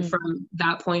 And Mhm. from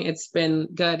that point, it's been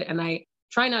good. And I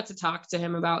try not to talk to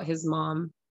him about his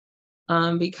mom,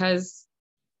 because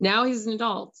now he's an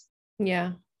adult.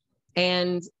 Yeah.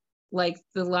 And like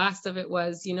the last of it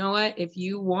was, you know what? If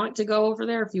you want to go over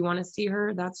there, if you want to see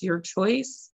her, that's your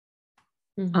choice.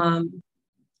 Mhm.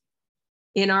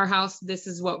 In our house, this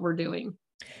is what we're doing.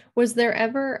 Was there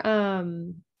ever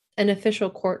an official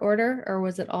court order, or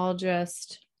was it all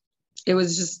just It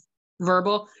was just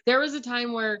verbal. There was a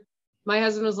time where my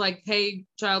husband was like, pay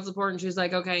child support. And she was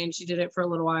like, okay. And she did it for a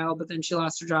little while, but then she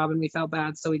lost her job and we felt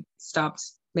bad. So we stopped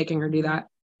making her do that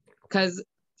because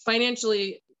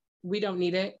financially we don't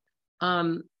need it.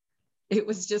 It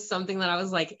was just something that I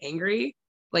was like angry.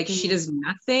 Like she does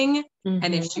nothing.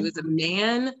 And if she was a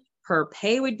man, her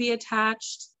pay would be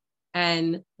attached.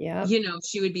 And, yeah.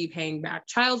 she would be paying back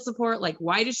child support. Like,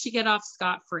 why does she get off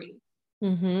scot-free?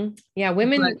 Yeah,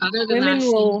 women But other than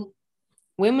that,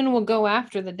 women will go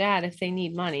after the dad if they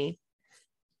need money.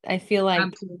 I feel like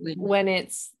absolutely. when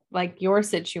it's like your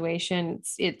situation,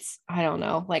 it's I don't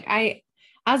know. Like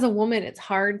as a woman, it's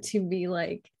hard to be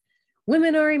like,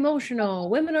 women are emotional,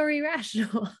 women are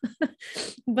irrational.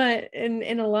 But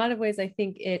in a lot of ways, I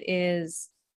think it is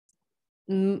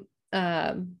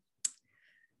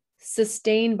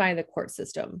sustained by the court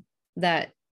system,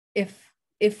 that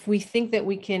if we think that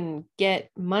we can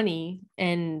get money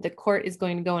and the court is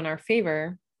going to go in our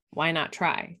favor, why not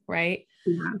try, right?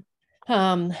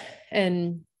 Yeah.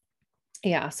 And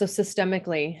yeah, so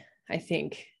systemically, I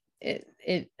think it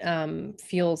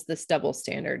fuels this double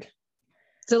standard.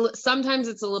 So sometimes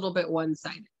it's a little bit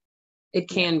one-sided. It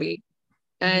can be.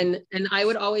 And I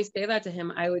would always say that to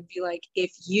him. I would be like,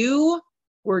 if you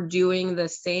were doing the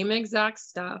same exact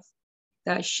stuff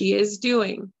that she is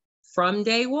doing from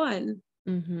day one,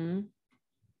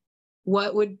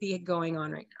 what would be going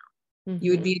on right now?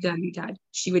 You would be a deadbeat dad.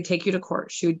 She would take you to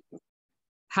court. She would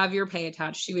have your pay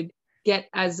attached. She would get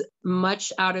as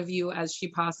much out of you as she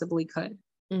possibly could.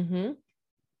 And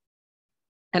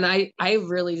I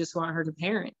really just want her to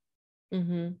parent.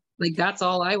 Like, that's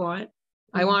all I want.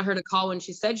 I want her to call when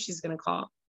she said she's going to call,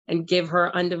 and give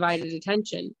her undivided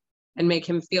attention and make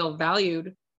him feel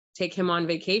valued, take him on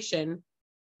vacation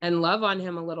and love on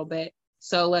him a little bit.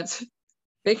 So let's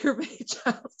bigger pay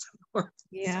child support.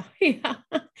 Yeah.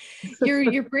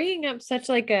 You're bringing up such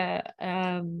like a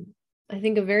I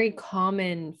think a very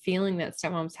common feeling that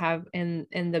stepmoms have, and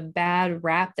the bad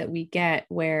rap that we get,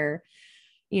 where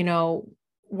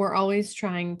we're always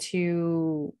trying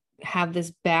to have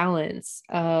this balance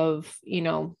of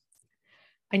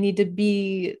I need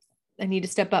to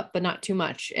step up but not too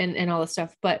much, and all this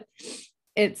stuff. But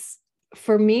it's,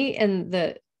 for me and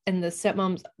the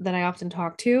stepmoms that I often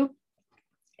talk to,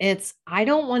 I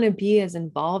don't want to be as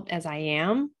involved as I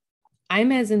am.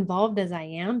 I'm as involved as I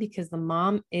am because the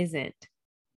mom isn't.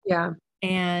 Yeah.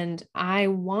 And I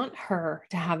want her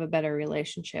to have a better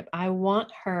relationship. I want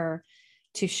her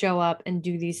to show up and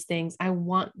do these things. I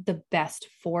want the best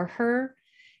for her.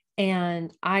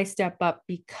 And I step up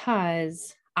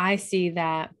because I see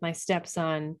that my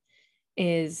stepson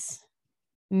is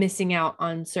missing out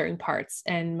on certain parts,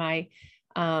 and my,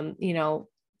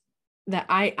 that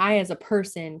I as a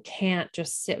person can't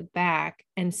just sit back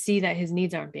and see that his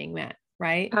needs aren't being met.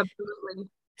 Right. Absolutely.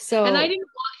 So, and I didn't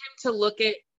want him to look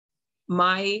at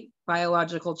my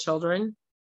biological children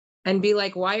and be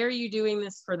like, why are you doing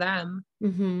this for them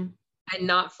and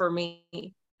not for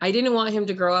me? I didn't want him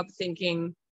to grow up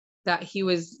thinking that he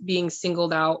was being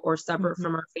singled out or separate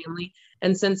from our family.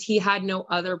 And since he had no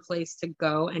other place to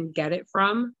go and get it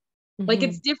from, like,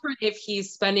 it's different if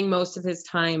he's spending most of his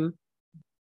time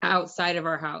outside of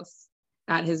our house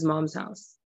at his mom's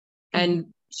house, and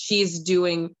she's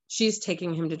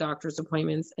taking him to doctor's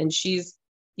appointments, and she's,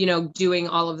 doing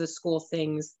all of the school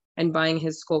things and buying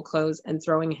his school clothes and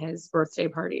throwing his birthday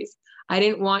parties. I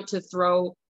didn't want to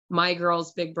throw my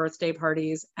girls' big birthday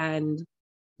parties and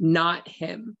not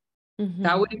him.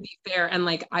 That wouldn't be fair. And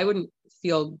like, I wouldn't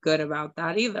feel good about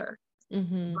that either.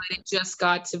 But it just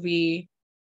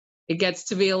it gets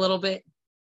to be a little bit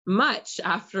much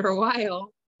after a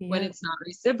while when it's not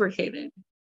reciprocated.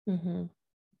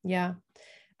 Yeah.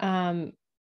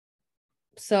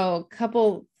 So a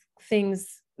couple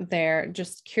things there,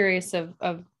 just curious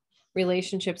of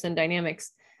relationships and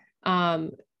dynamics.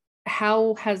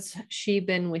 How has she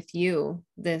been with you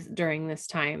during this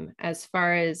time, as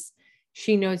far as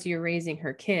she knows you're raising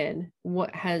her kid?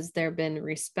 What has there been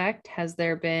respect? Have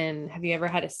you ever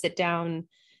had a sit down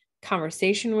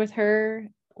conversation with her?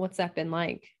 What's that been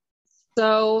like?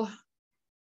 So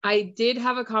I did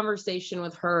have a conversation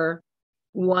with her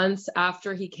once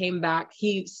after he came back.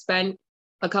 He spent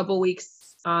a couple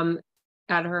weeks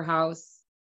at her house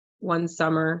one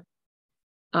summer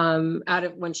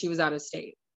when she was out of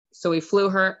state. So we flew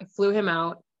him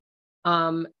out.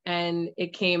 And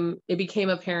it became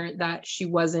apparent that she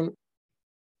wasn't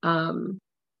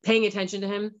paying attention to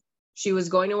him. She was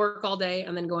going to work all day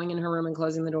and then going in her room and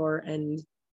closing the door and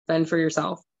fend for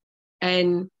yourself.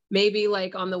 And maybe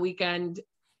like on the weekend,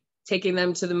 taking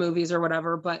them to the movies or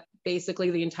whatever, but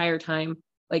basically the entire time,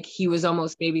 like he was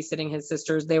almost babysitting his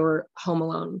sisters. They were home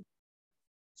alone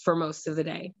for most of the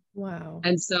day. Wow.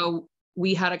 And so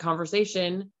we had a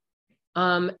conversation,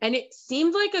 and it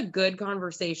seemed like a good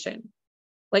conversation.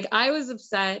 Like I was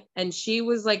upset and she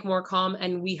was like more calm,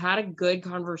 and we had a good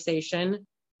conversation.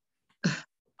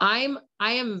 I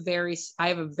have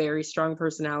a very strong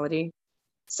personality.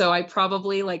 So I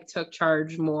probably like took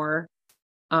charge more.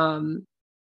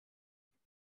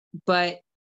 But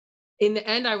in the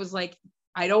end, I was like,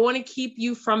 I don't want to keep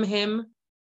you from him.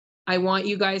 I want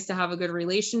you guys to have a good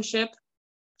relationship.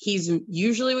 He's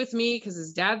usually with me because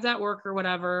his dad's at work or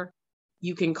whatever.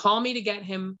 You can call me to get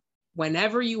him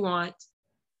whenever you want.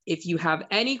 If you have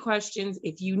any questions,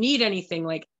 if you need anything,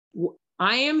 like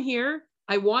I am here.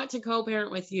 I want to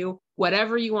co-parent with you,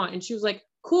 whatever you want. And she was like,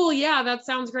 cool. Yeah, that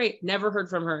sounds great. Never heard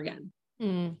from her again.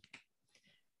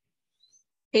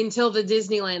 Until the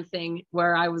Disneyland thing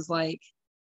where I was like,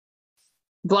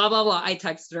 blah, blah, blah. I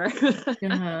texted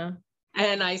her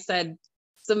and I said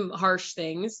some harsh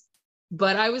things,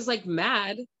 but I was like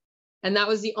mad. And that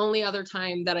was the only other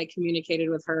time that I communicated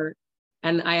with her.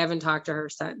 And I haven't talked to her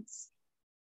since.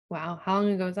 Wow. How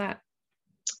long ago was that?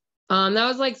 That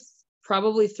was like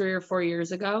probably 3 or 4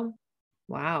 years ago.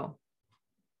 Wow.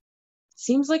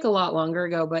 Seems like a lot longer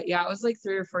ago, but yeah, it was like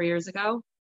 3 or 4 years ago.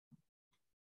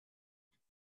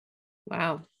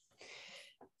 Wow.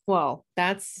 Well,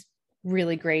 that's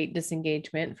really great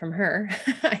disengagement from her.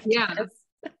 Yeah.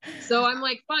 So I'm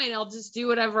like, fine, I'll just do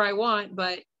whatever I want,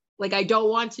 but like, I don't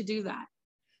want to do that.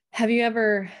 Have you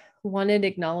ever wanted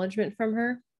acknowledgement from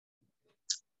her?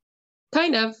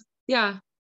 Kind of. Yeah.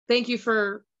 Thank you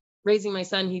for raising my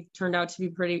son. He turned out to be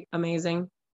pretty amazing.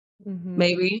 Mm-hmm.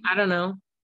 Maybe. I don't know.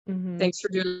 Mm-hmm. Thanks for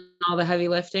doing all the heavy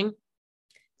lifting.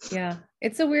 Yeah.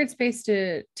 It's a weird space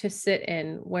to sit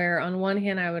in, where on one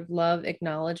hand, I would love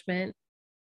acknowledgement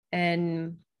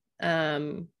and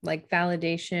like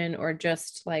validation, or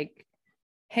just like,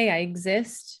 hey, I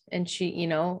exist. And she,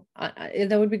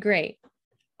 that would be great.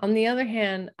 On the other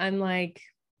hand, I'm like,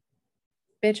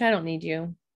 bitch, I don't need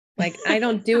you. Like, I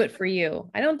don't do it for you.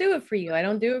 I don't do it for you. I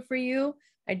don't do it for you.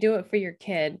 I do it for your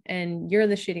kid. And you're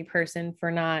the shitty person for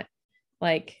not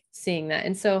like seeing that.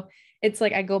 And so it's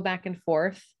like, I go back and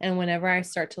forth. And whenever I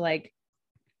start to like,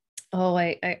 oh,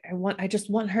 I just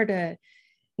want her to,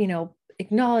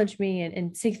 acknowledge me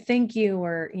and say thank you,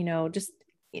 or, just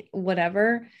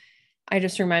whatever, I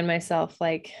just remind myself,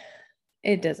 like,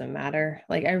 it doesn't matter.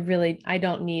 Like, I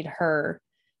don't need her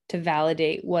to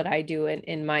validate what I do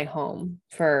in my home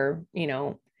for,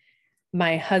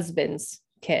 my husband's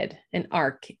kid and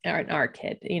our kid,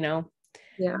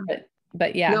 Yeah.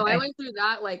 But yeah. No, I went through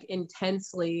that like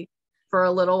intensely for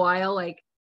a little while. Like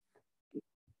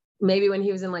maybe when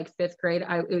he was in like 5th grade,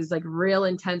 it was like real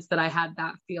intense that I had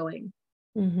that feeling.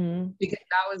 Mm-hmm. Because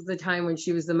that was the time when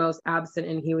she was the most absent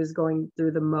and he was going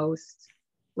through the most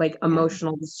like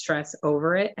emotional distress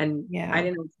over it. And I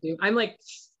didn't know what to do. I'm like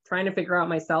trying to figure out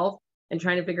myself and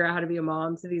trying to figure out how to be a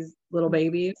mom to these little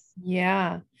babies.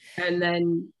 Yeah. And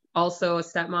then also a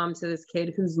stepmom to this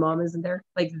kid whose mom isn't there.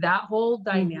 Like that whole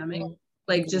dynamic,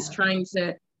 like just trying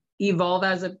to evolve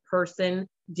as a person,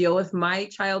 deal with my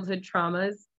childhood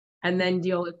traumas, and then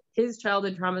deal with his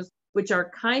childhood traumas, which are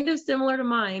kind of similar to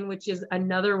mine, which is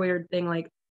another weird thing. Like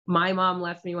my mom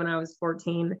left me when I was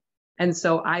 14. And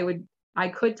so I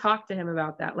could talk to him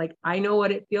about that. Like, I know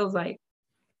what it feels like.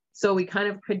 So we kind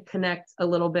of could connect a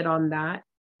little bit on that,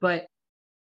 but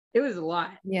it was a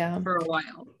lot for a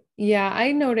while. Yeah.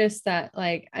 I noticed that,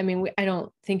 like, I mean, I don't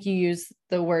think you use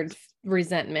the word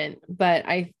resentment, but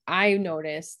I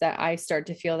noticed that I start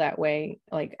to feel that way.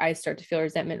 Like, I start to feel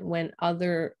resentment when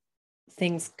other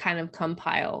things kind of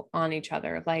compile on each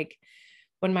other. Like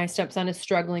when my stepson is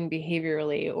struggling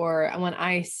behaviorally, or when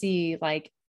I see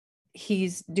like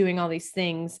he's doing all these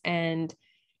things and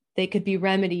they could be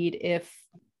remedied if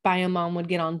Biomom would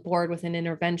get on board with an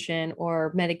intervention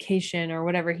or medication or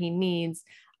whatever he needs.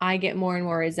 I get more and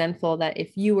more resentful that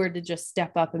if you were to just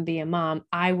step up and be a mom,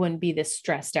 I wouldn't be this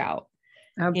stressed out,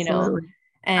 Absolutely.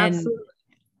 and Absolutely.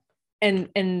 and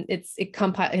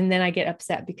and then I get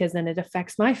upset because then it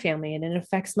affects my family and it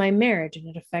affects my marriage and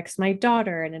it affects my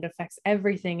daughter and it affects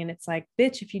everything. And it's like,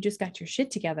 bitch, if you just got your shit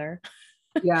together,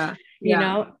 Yeah.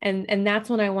 Yeah. and that's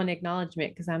when I want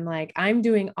acknowledgement, because I'm like, I'm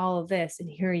doing all of this and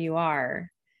here you are,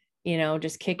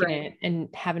 just kicking it and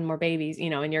having more babies,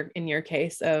 in your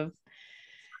case of,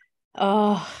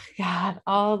 oh God,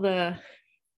 all the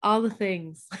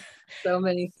things. So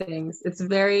many things. It's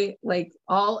very like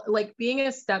being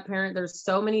a step parent, there's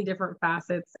so many different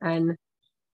facets, and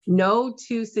no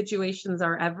two situations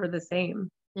are ever the same.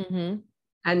 Mm-hmm.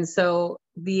 And so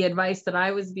the advice that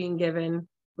I was being given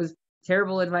was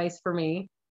terrible advice for me,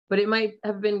 but it might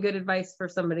have been good advice for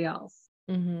somebody else.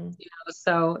 Mm-hmm.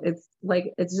 So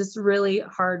it's just really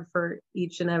hard for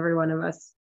each and every one of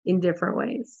us in different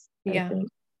ways. Yeah. I think.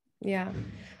 Yeah.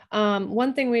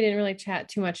 One thing we didn't really chat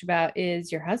too much about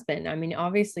is your husband. I mean,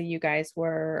 obviously you guys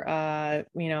were,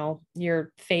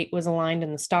 your fate was aligned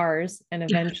in the stars and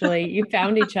eventually you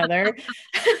found each other.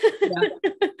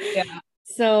 Yeah.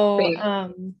 So,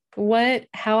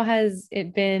 how has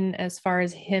it been as far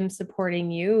as him supporting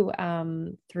you,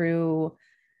 through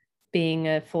being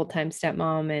a full-time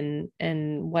stepmom,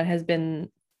 and what has been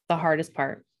the hardest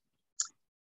part?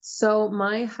 So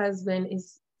my husband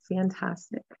is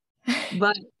fantastic,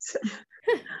 but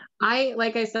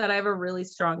like I said, I have a really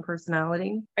strong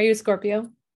personality. Are you a Scorpio?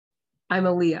 I'm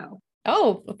a Leo.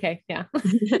 Oh, okay. Yeah.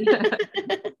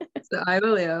 So I'm a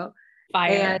Leo.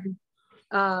 Fire.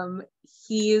 And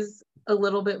he's a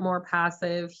little bit more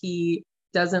passive. He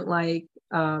doesn't like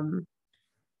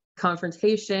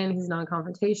confrontation. He's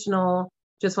non-confrontational,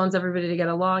 just wants everybody to get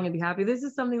along and be happy. This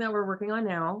is something that we're working on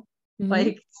now. Mm-hmm.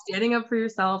 Like standing up for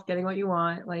yourself, getting what you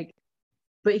want.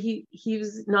 But he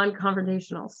was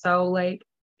non-confrontational. So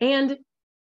and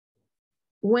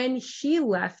when she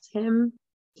left him,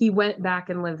 he went back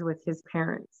and lived with his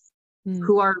parents,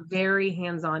 who are very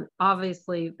hands-on.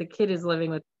 Obviously, the kid is living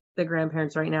with the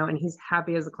grandparents right now, and he's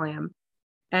happy as a clam.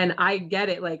 And I get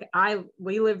it.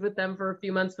 We lived with them for a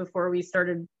few months before we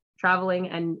started traveling,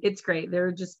 and it's great.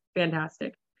 They're just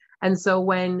fantastic. And so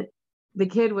when the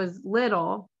kid was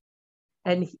little,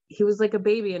 and he was like a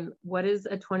baby, and what does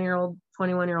a 20-year-old,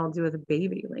 21-year-old do with a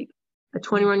baby? Like a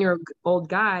 21-year-old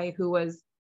guy who was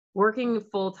working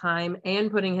full time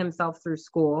and putting himself through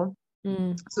school.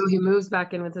 So he moves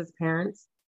back in with his parents,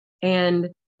 and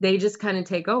they just kind of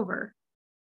take over.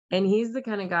 And he's the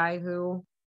kind of guy who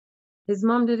his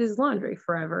mom did his laundry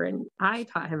forever, and I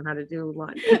taught him how to do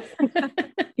laundry.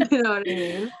 You know what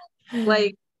I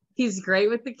mean? He's great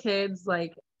with the kids,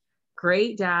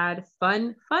 great dad,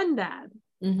 fun dad.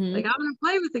 Mm-hmm. I'm gonna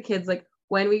play with the kids.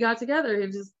 When we got together,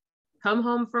 he'd just come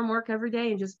home from work every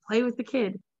day and just play with the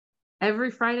kid.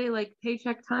 Every Friday,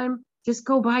 paycheck time, just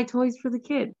go buy toys for the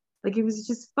kid. It was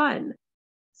just fun.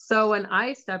 So when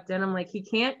I stepped in, I'm like, he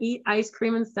can't eat ice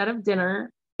cream instead of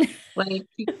dinner. He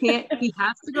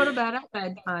has to go to bed at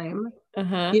bedtime.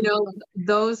 Uh-huh.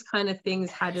 Those kind of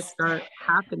things had to start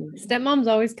happening. Stepmoms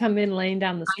always come in laying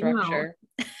down the structure.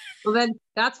 Well, then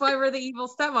that's why we're the evil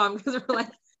stepmom, because we're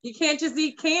you can't just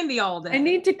eat candy all day. I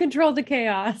need to control the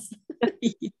chaos.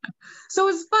 Yeah. So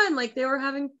it was fun. They were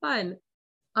having fun.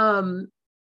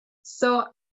 So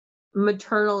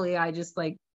maternally, I just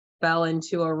fell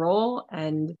into a role,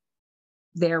 and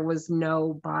there was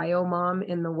no bio mom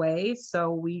in the way.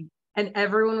 So and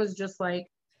everyone was just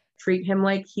treat him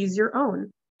like he's your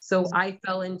own. So I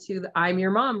fell into the I'm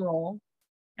your mom role,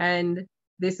 and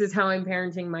this is how I'm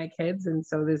parenting my kids. And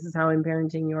so this is how I'm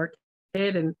parenting your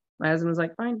kid. And my husband was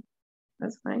like, fine,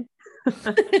 that's fine.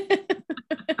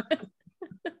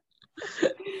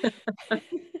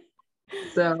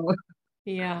 So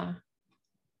yeah.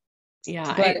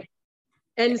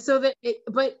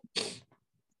 But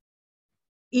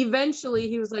eventually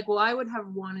he was like, well, I would have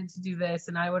wanted to do this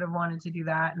and I would have wanted to do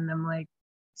that. And I'm like,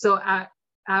 so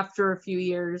after a few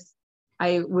years,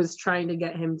 I was trying to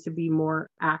get him to be more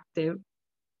active,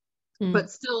 but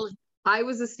still I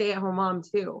was a stay-at-home mom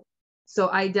too. So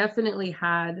I definitely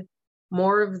had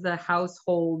more of the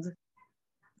household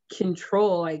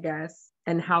control, I guess,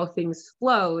 and how things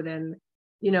flowed, and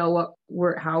how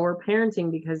we're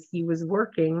parenting, because he was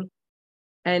working,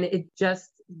 and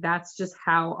that's just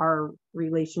how our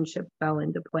relationship fell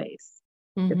into place.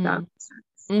 If that makes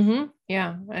sense.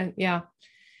 Yeah.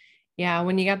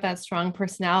 When you got that strong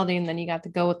personality and then you got to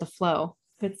go with the flow,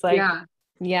 it's yeah.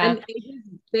 And his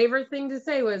favorite thing to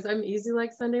say was, I'm easy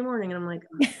like Sunday morning. And I'm like,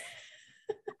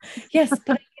 Yes,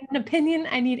 but I need an opinion.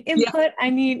 I need input. Yeah. I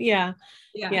need, yeah.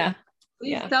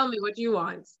 Please tell me what you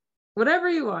want. Whatever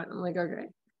you want. I'm like, okay.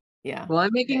 Yeah. Well, I'm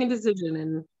making a decision,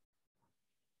 and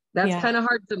that's kind of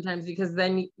hard sometimes because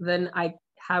then I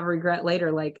have regret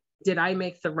later. Like, did I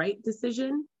make the right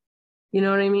decision? You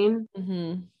know what I mean?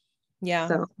 Mm-hmm.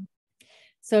 Yeah.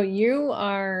 So you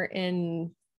are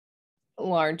in a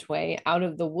large way out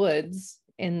of the woods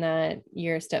in that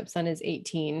your stepson is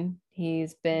 18.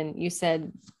 You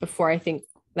said before, I think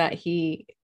that he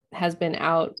has been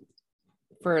out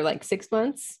for like 6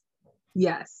 months.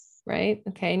 Yes. Right.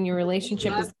 Okay. And your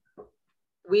relationship is.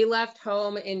 We left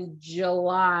home in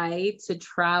July to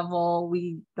travel.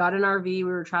 We got an RV. We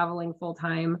were traveling full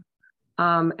time.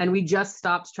 And we just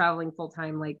stopped traveling full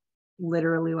time, like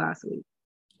literally last week.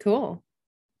 Cool.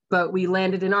 But we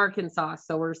landed in Arkansas,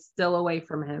 so we're still away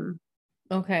from him.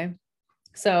 Okay.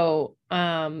 So,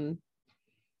 yeah,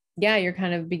 you're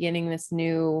kind of beginning this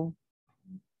new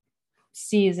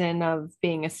season of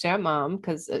being a stepmom,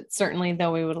 because certainly,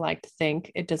 though we would like to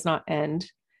think, it does not end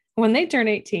when they turn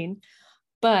 18.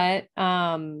 But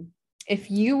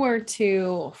if you were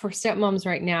to, for stepmoms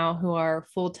right now who are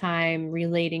full-time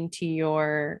relating to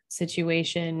your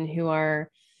situation, who are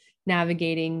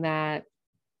navigating that,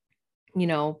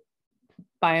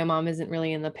 bio mom isn't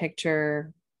really in the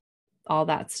picture, all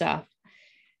that stuff.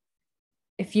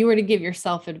 If you were to give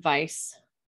yourself advice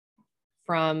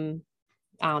from,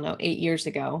 I don't know, 8 years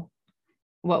ago,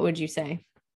 what would you say?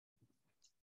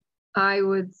 I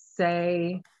would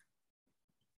say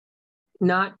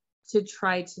not to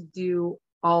try to do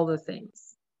all the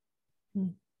things.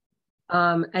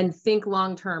 And think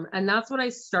long term. And that's what I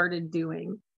started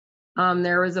doing.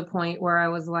 There was a point where I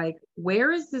was like,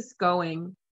 where is this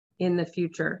going in the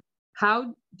future?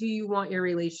 How do you want your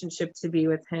relationship to be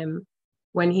with him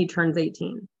when he turns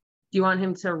 18? Do you want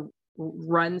him to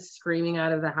run screaming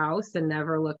out of the house and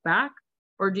never look back?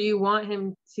 Or do you want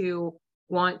him to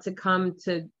want to come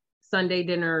to Sunday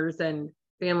dinners and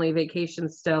family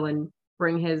vacations still and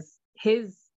bring his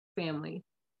family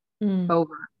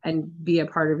over and be a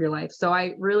part of your life? So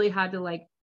I really had to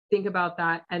think about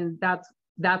that. And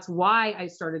that's why I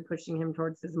started pushing him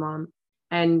towards his mom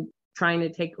and trying to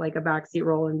take a backseat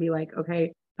role and be like,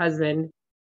 okay, husband,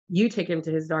 you take him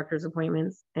to his doctor's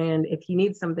appointments. And if he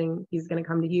needs something, he's going to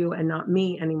come to you and not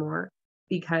me anymore,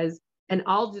 and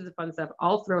I'll do the fun stuff.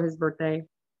 I'll throw his birthday.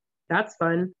 That's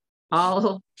fun.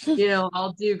 I'll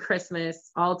do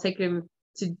Christmas.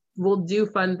 We'll do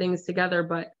fun things together.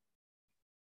 But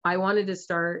I wanted to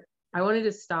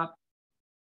stop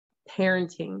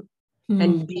parenting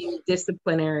and being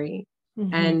disciplinary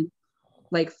and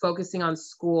focusing on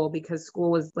school, because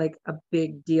school was a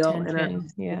big deal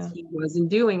and he wasn't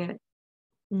doing it.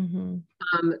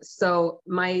 So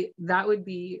that would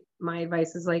be my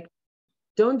advice is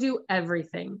don't do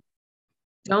everything.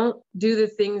 Don't do the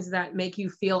things that make you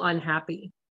feel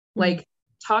unhappy.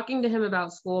 Talking to him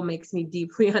about school makes me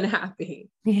deeply unhappy.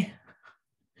 Yeah.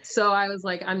 So I was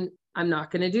like, I'm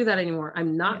not going to do that anymore.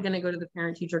 I'm not going to go to the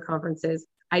parent teacher conferences.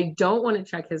 I don't want to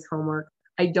check his homework.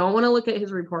 I don't want to look at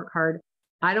his report card.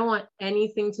 I don't want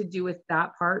anything to do with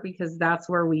that part, because that's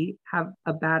where we have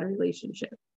a bad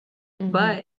relationship.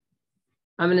 But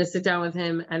I'm going to sit down with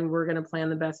him and we're going to plan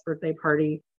the best birthday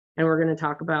party, and we're going to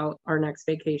talk about our next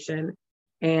vacation,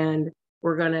 and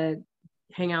we're going to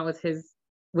hang out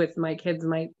with my kids,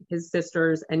 his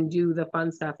sisters, and do the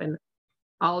fun stuff. And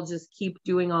I'll just keep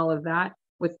doing all of that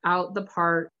without the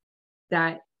part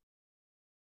that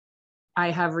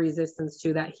I have resistance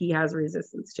to, that he has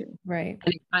resistance to. Right.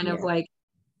 And it kind of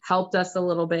helped us a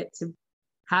little bit to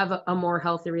have a more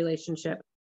healthy relationship.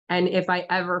 And if I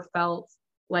ever felt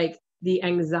the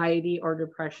anxiety or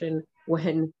depression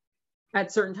when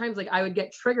at certain times, I would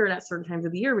get triggered at certain times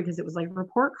of the year, because it was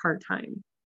report card time,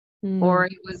 or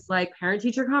it was parent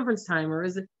teacher conference time, or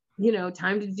is it,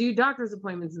 time to do doctor's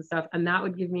appointments and stuff. And that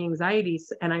would give me anxiety.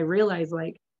 And I realized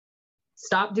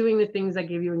stop doing the things that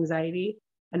give you anxiety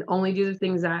and only do the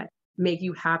things that make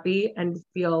you happy and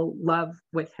feel love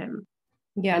with him.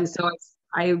 Yeah. And so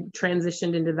I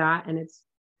transitioned into that. And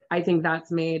I think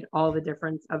that's made all the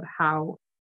difference of how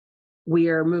we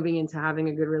are moving into having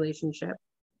a good relationship.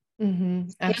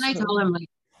 And I tell him,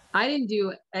 I didn't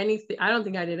do anything. I don't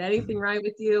think I did anything right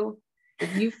with you.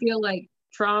 If you feel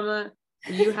trauma,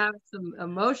 you have some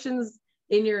emotions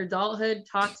in your adulthood,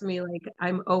 talk to me.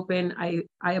 I'm open.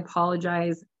 I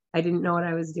apologize. I didn't know what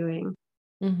I was doing.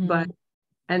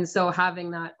 And so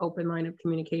having that open line of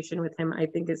communication with him, I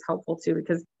think is helpful too,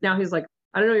 because now he's like,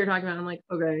 I don't know what you're talking about. I'm like,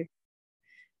 okay.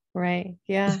 Right.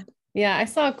 Yeah. Yeah. I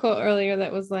saw a quote earlier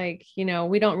that was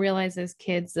we don't realize as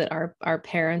kids that our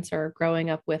parents are growing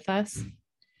up with us.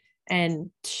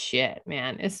 And shit,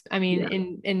 man,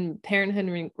 in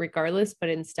parenthood regardless, but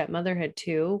in stepmotherhood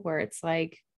too, where it's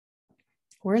like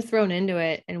we're thrown into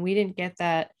it and we didn't get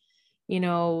that,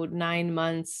 9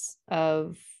 months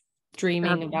of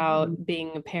dreaming about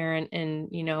being a parent and,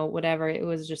 whatever. It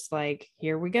was just like,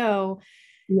 here we go.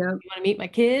 Yep. You want to meet my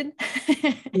kid?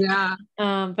 Yeah.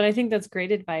 But I think that's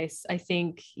great advice. I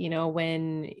think,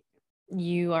 when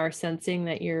you are sensing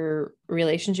that your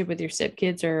relationship with your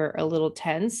stepkids are a little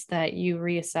tense, that you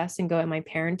reassess and go, am I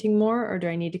parenting more or do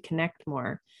I need to connect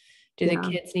more? Do the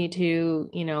kids need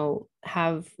to,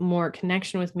 have more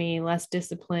connection with me, less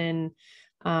discipline,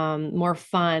 more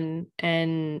fun,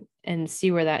 and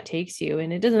see where that takes you?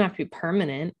 And it doesn't have to be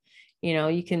permanent.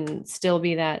 You can still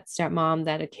be that stepmom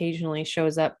that occasionally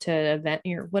shows up to an event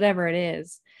or whatever it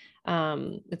is.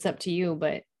 It's up to you.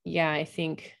 But yeah, I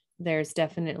think there's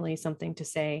definitely something to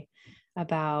say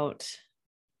about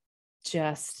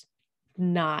just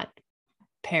not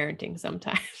parenting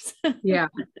sometimes. Yeah.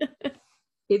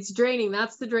 It's draining.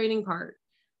 That's the draining part.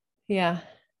 Yeah.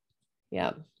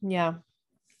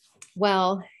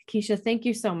 Well, Keisha, thank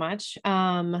you so much.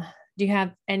 Do you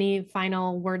have any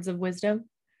final words of wisdom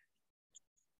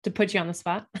to put you on the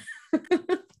spot?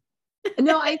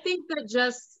 No, I think that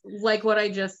just like what I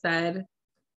just said,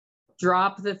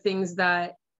 drop the things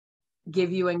that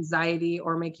give you anxiety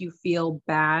or make you feel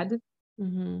bad,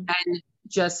 and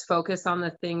just focus on the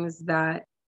things that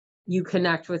you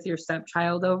connect with your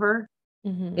stepchild over.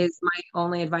 Is my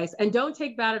only advice. And don't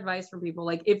take bad advice from people.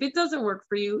 Like, if it doesn't work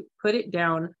for you, put it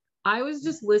down. I was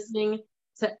just listening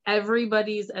to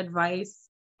everybody's advice,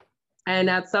 and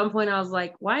at some point I was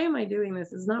like, why am I doing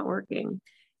this? It's not working.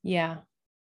 Yeah.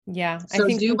 So I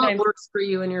think do what works for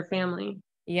you and your family.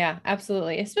 Yeah,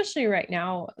 absolutely. Especially right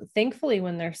now, thankfully,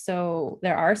 when there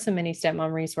are so many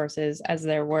stepmom resources as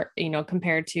there were,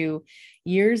 compared to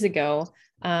years ago.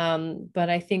 But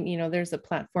I think, there's a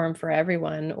platform for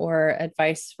everyone, or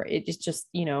advice for it. It's just,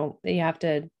 you have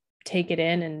to take it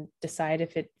in and decide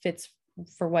if it fits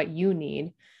for what you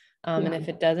need. And if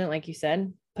it doesn't, like you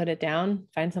said, put it down,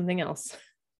 find something else.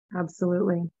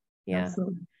 Absolutely. Yeah.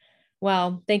 Absolutely.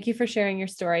 Well, thank you for sharing your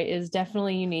story. It is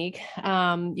definitely unique.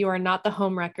 You are not the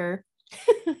homewrecker.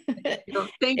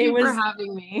 Thank you for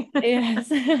having me. Yes.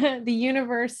 The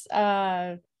universe,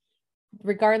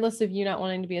 regardless of you not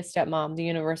wanting to be a stepmom, the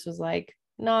universe was like,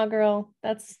 nah, girl,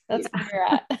 that's where you're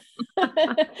at.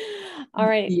 All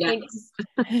right. Yes.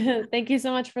 Thank you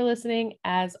so much for listening.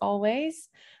 As always,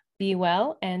 be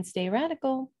well and stay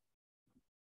radical.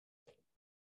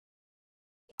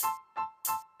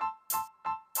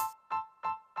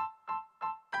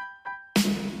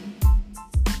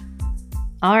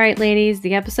 All right, ladies,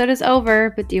 the episode is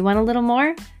over, but do you want a little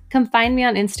more? Come find me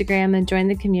on Instagram and join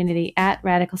the community at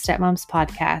Radical Stepmoms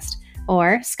Podcast,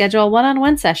 or schedule a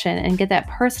one-on-one session and get that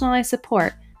personalized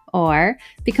support, or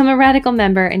become a Radical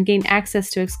member and gain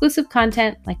access to exclusive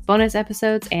content like bonus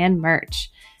episodes and merch.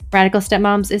 Radical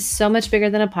Stepmoms is so much bigger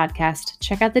than a podcast.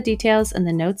 Check out the details in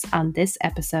the notes on this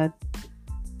episode.